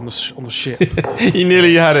types on the ship. You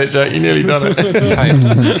nearly had it, Jack. You nearly done it.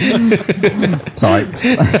 Types.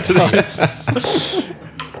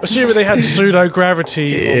 Assuming they had pseudo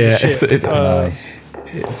gravity on the ship. Nice.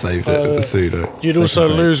 It saved it with the pseudo. You'd Second also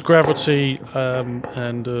take. lose gravity,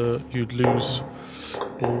 and you'd lose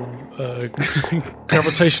all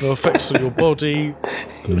gravitational effects on your body.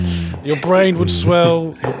 Your brain would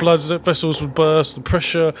swell, your blood vessels would burst, the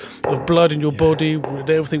pressure of blood in your body,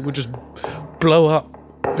 everything would just blow up,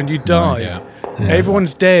 and you die. Nice.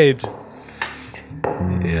 Everyone's dead,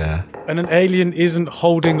 Yeah. and an alien isn't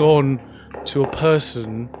holding on to a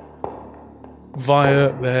person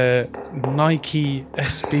via their Nike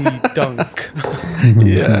SB Dunk.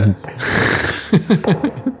 Yeah.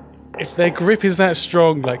 If their grip is that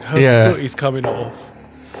strong, like her Yeah. foot is coming off.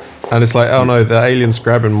 And it's like, oh no, the alien's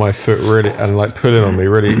grabbing my foot really and like pulling on me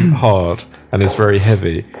really hard, and it's very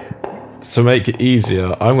heavy. To make it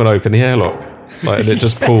easier, I'm going to open the airlock, like, and it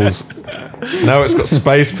just pulls. Now it's got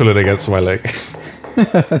space pulling against my leg.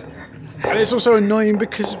 And it's also annoying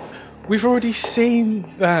because we've already seen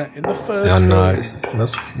that in the first I film. know.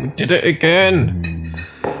 We did it again.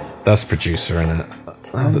 That's producer in it.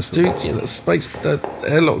 Oh, the dude, that space, that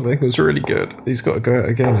airlock thing was really good. He's got to go out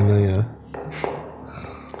again in the.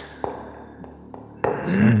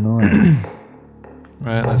 So annoying.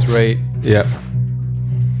 Right, let's rate. Yeah.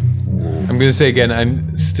 I'm gonna say again, I'm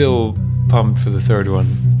still pumped for the third one.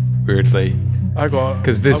 Weirdly, I got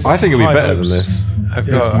because this I think it'll be high better hopes. than this. I've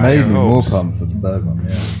It's got made higher me more hopes. pumped for the third one,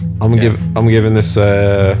 yeah. I'm giving this.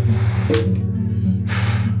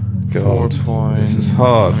 God, 4 points. this is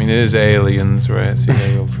hard. I mean, it is aliens, right? So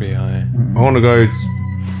they go pretty high. I want to go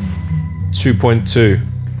 2.2.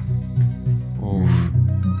 Oof.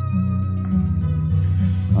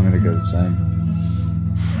 I'm going to go the same.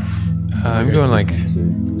 I'm going like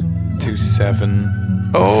 2.2.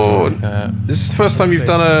 2.7. Oh, Like that. this is the first time you've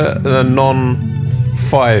done a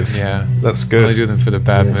non-5. Yeah, That's I only good. do them for the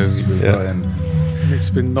bad Yes, movies. we're Yeah. right in. It's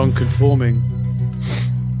been non-conforming.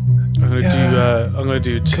 I'm gonna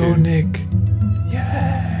do 2. Nick.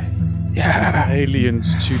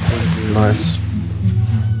 Aliens 2.0. Nice.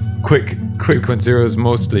 Quick. 2.0 is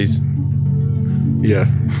mostly. Yeah.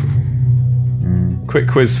 Quick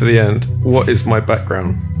quiz for the end. What is my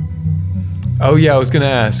background? Oh yeah, I was gonna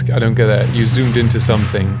ask. I don't get that. You zoomed into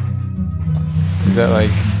something. Is that like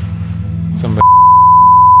some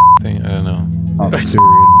thing? I don't know.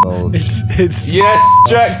 Arcturian bulge. It's Yes,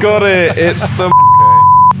 Jack got it. It's the. Okay.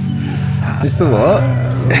 It's the what?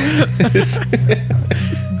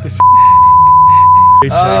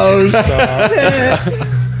 Oh,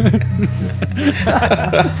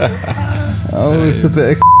 oh, it's a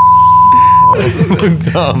bit of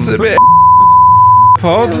It's a bit.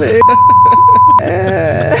 Pod. it's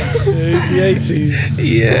the 80s.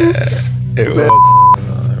 Yeah, it was.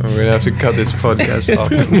 We're gonna have to cut this podcast off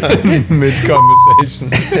mid conversation.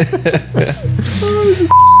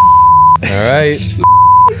 All right.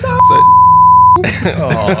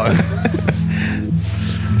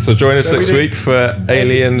 So join us next week for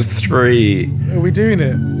Alien 3, Are we doing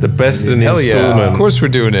it? the best in the Hell yeah! installment. Of course we're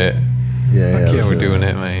doing it. Yeah, we're it. doing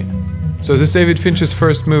it, mate. So is this David Fincher's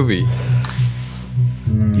first movie?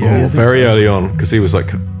 Yeah, very early on, because he was like,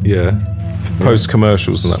 post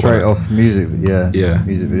commercials and that. Straight One. off music, Yeah.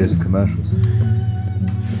 music videos and commercials.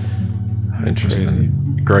 Interesting.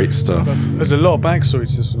 Great stuff. There's a lot of backstory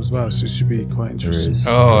to this one as well, so it should be quite There interesting. is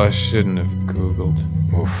Oh, I shouldn't have googled.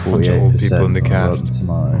 Oh, Bunch of old people in the 48% on cast. Rotten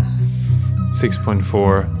Tomatoes.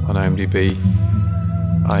 6.4 on IMDb.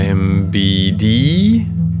 IMBD.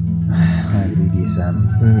 BDSM.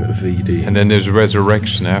 VD. And then there's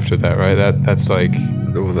Resurrection after that, right? That's like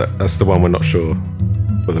Well, that's the one we're not sure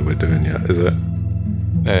whether we're doing yet, is it?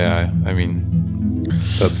 Yeah, I mean,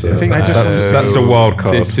 That's I think I just- that's a wild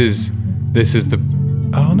card. this is the.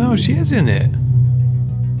 Oh no, she is in it.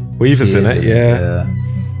 Weaver's in it, yeah.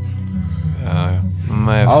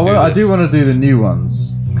 I do want to do the new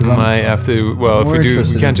ones. I might have to. Well, if we do,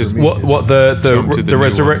 we can't just. Prometheus. What Jump to the new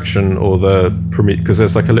resurrection or the Prometheus? Because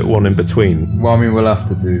there's like a little one in between. Well, I mean, we'll have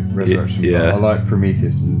to do Resurrection. Yeah. But I like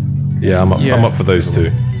Prometheus. And Yeah, I'm up for those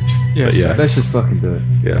two. Yeah, But yeah, let's just fucking do it.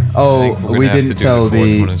 yeah. Oh, We're we gonna have didn't to do tell the fourth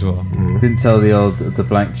the one as well. didn't tell the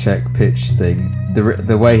blank check pitch thing.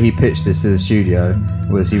 The way he pitched this to the studio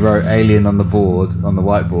was he wrote Alien on the board on the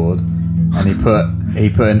whiteboard, and he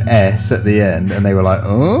put an S at the end, and they were like,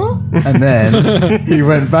 oh, and then he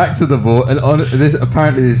went back to the board, and on this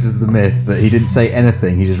apparently this is the myth that he didn't say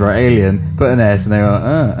anything. He just wrote Alien, put an S, and they were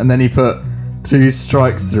like, and then he put 2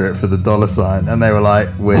 strikes through it for the $sign, and they were like,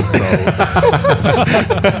 we're sold.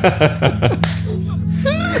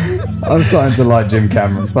 I'm starting to like Jim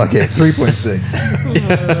Cameron. Fuck it, 3.6.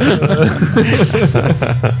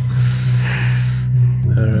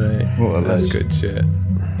 All right, What a that's legend. good shit.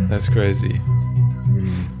 That's crazy.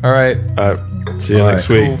 All right, See you next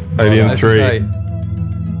week. cool. Alien Nice 3. and tight.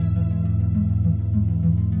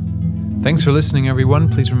 Thanks for listening, everyone.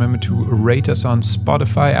 Please remember to rate us on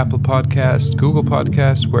Spotify, Apple Podcast, Google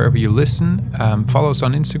Podcast, wherever you listen. Follow us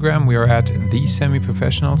on Instagram. We are at The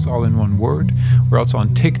Semi-Professionals, all in one word. We're also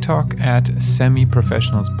on TikTok at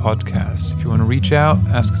Semi-Professionals Podcast. If you want to reach out,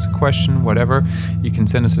 ask us a question, whatever, you can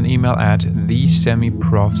send us an email at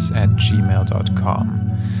thesemiprofs@gmail.com.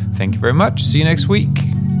 Thank you very much. See you next week.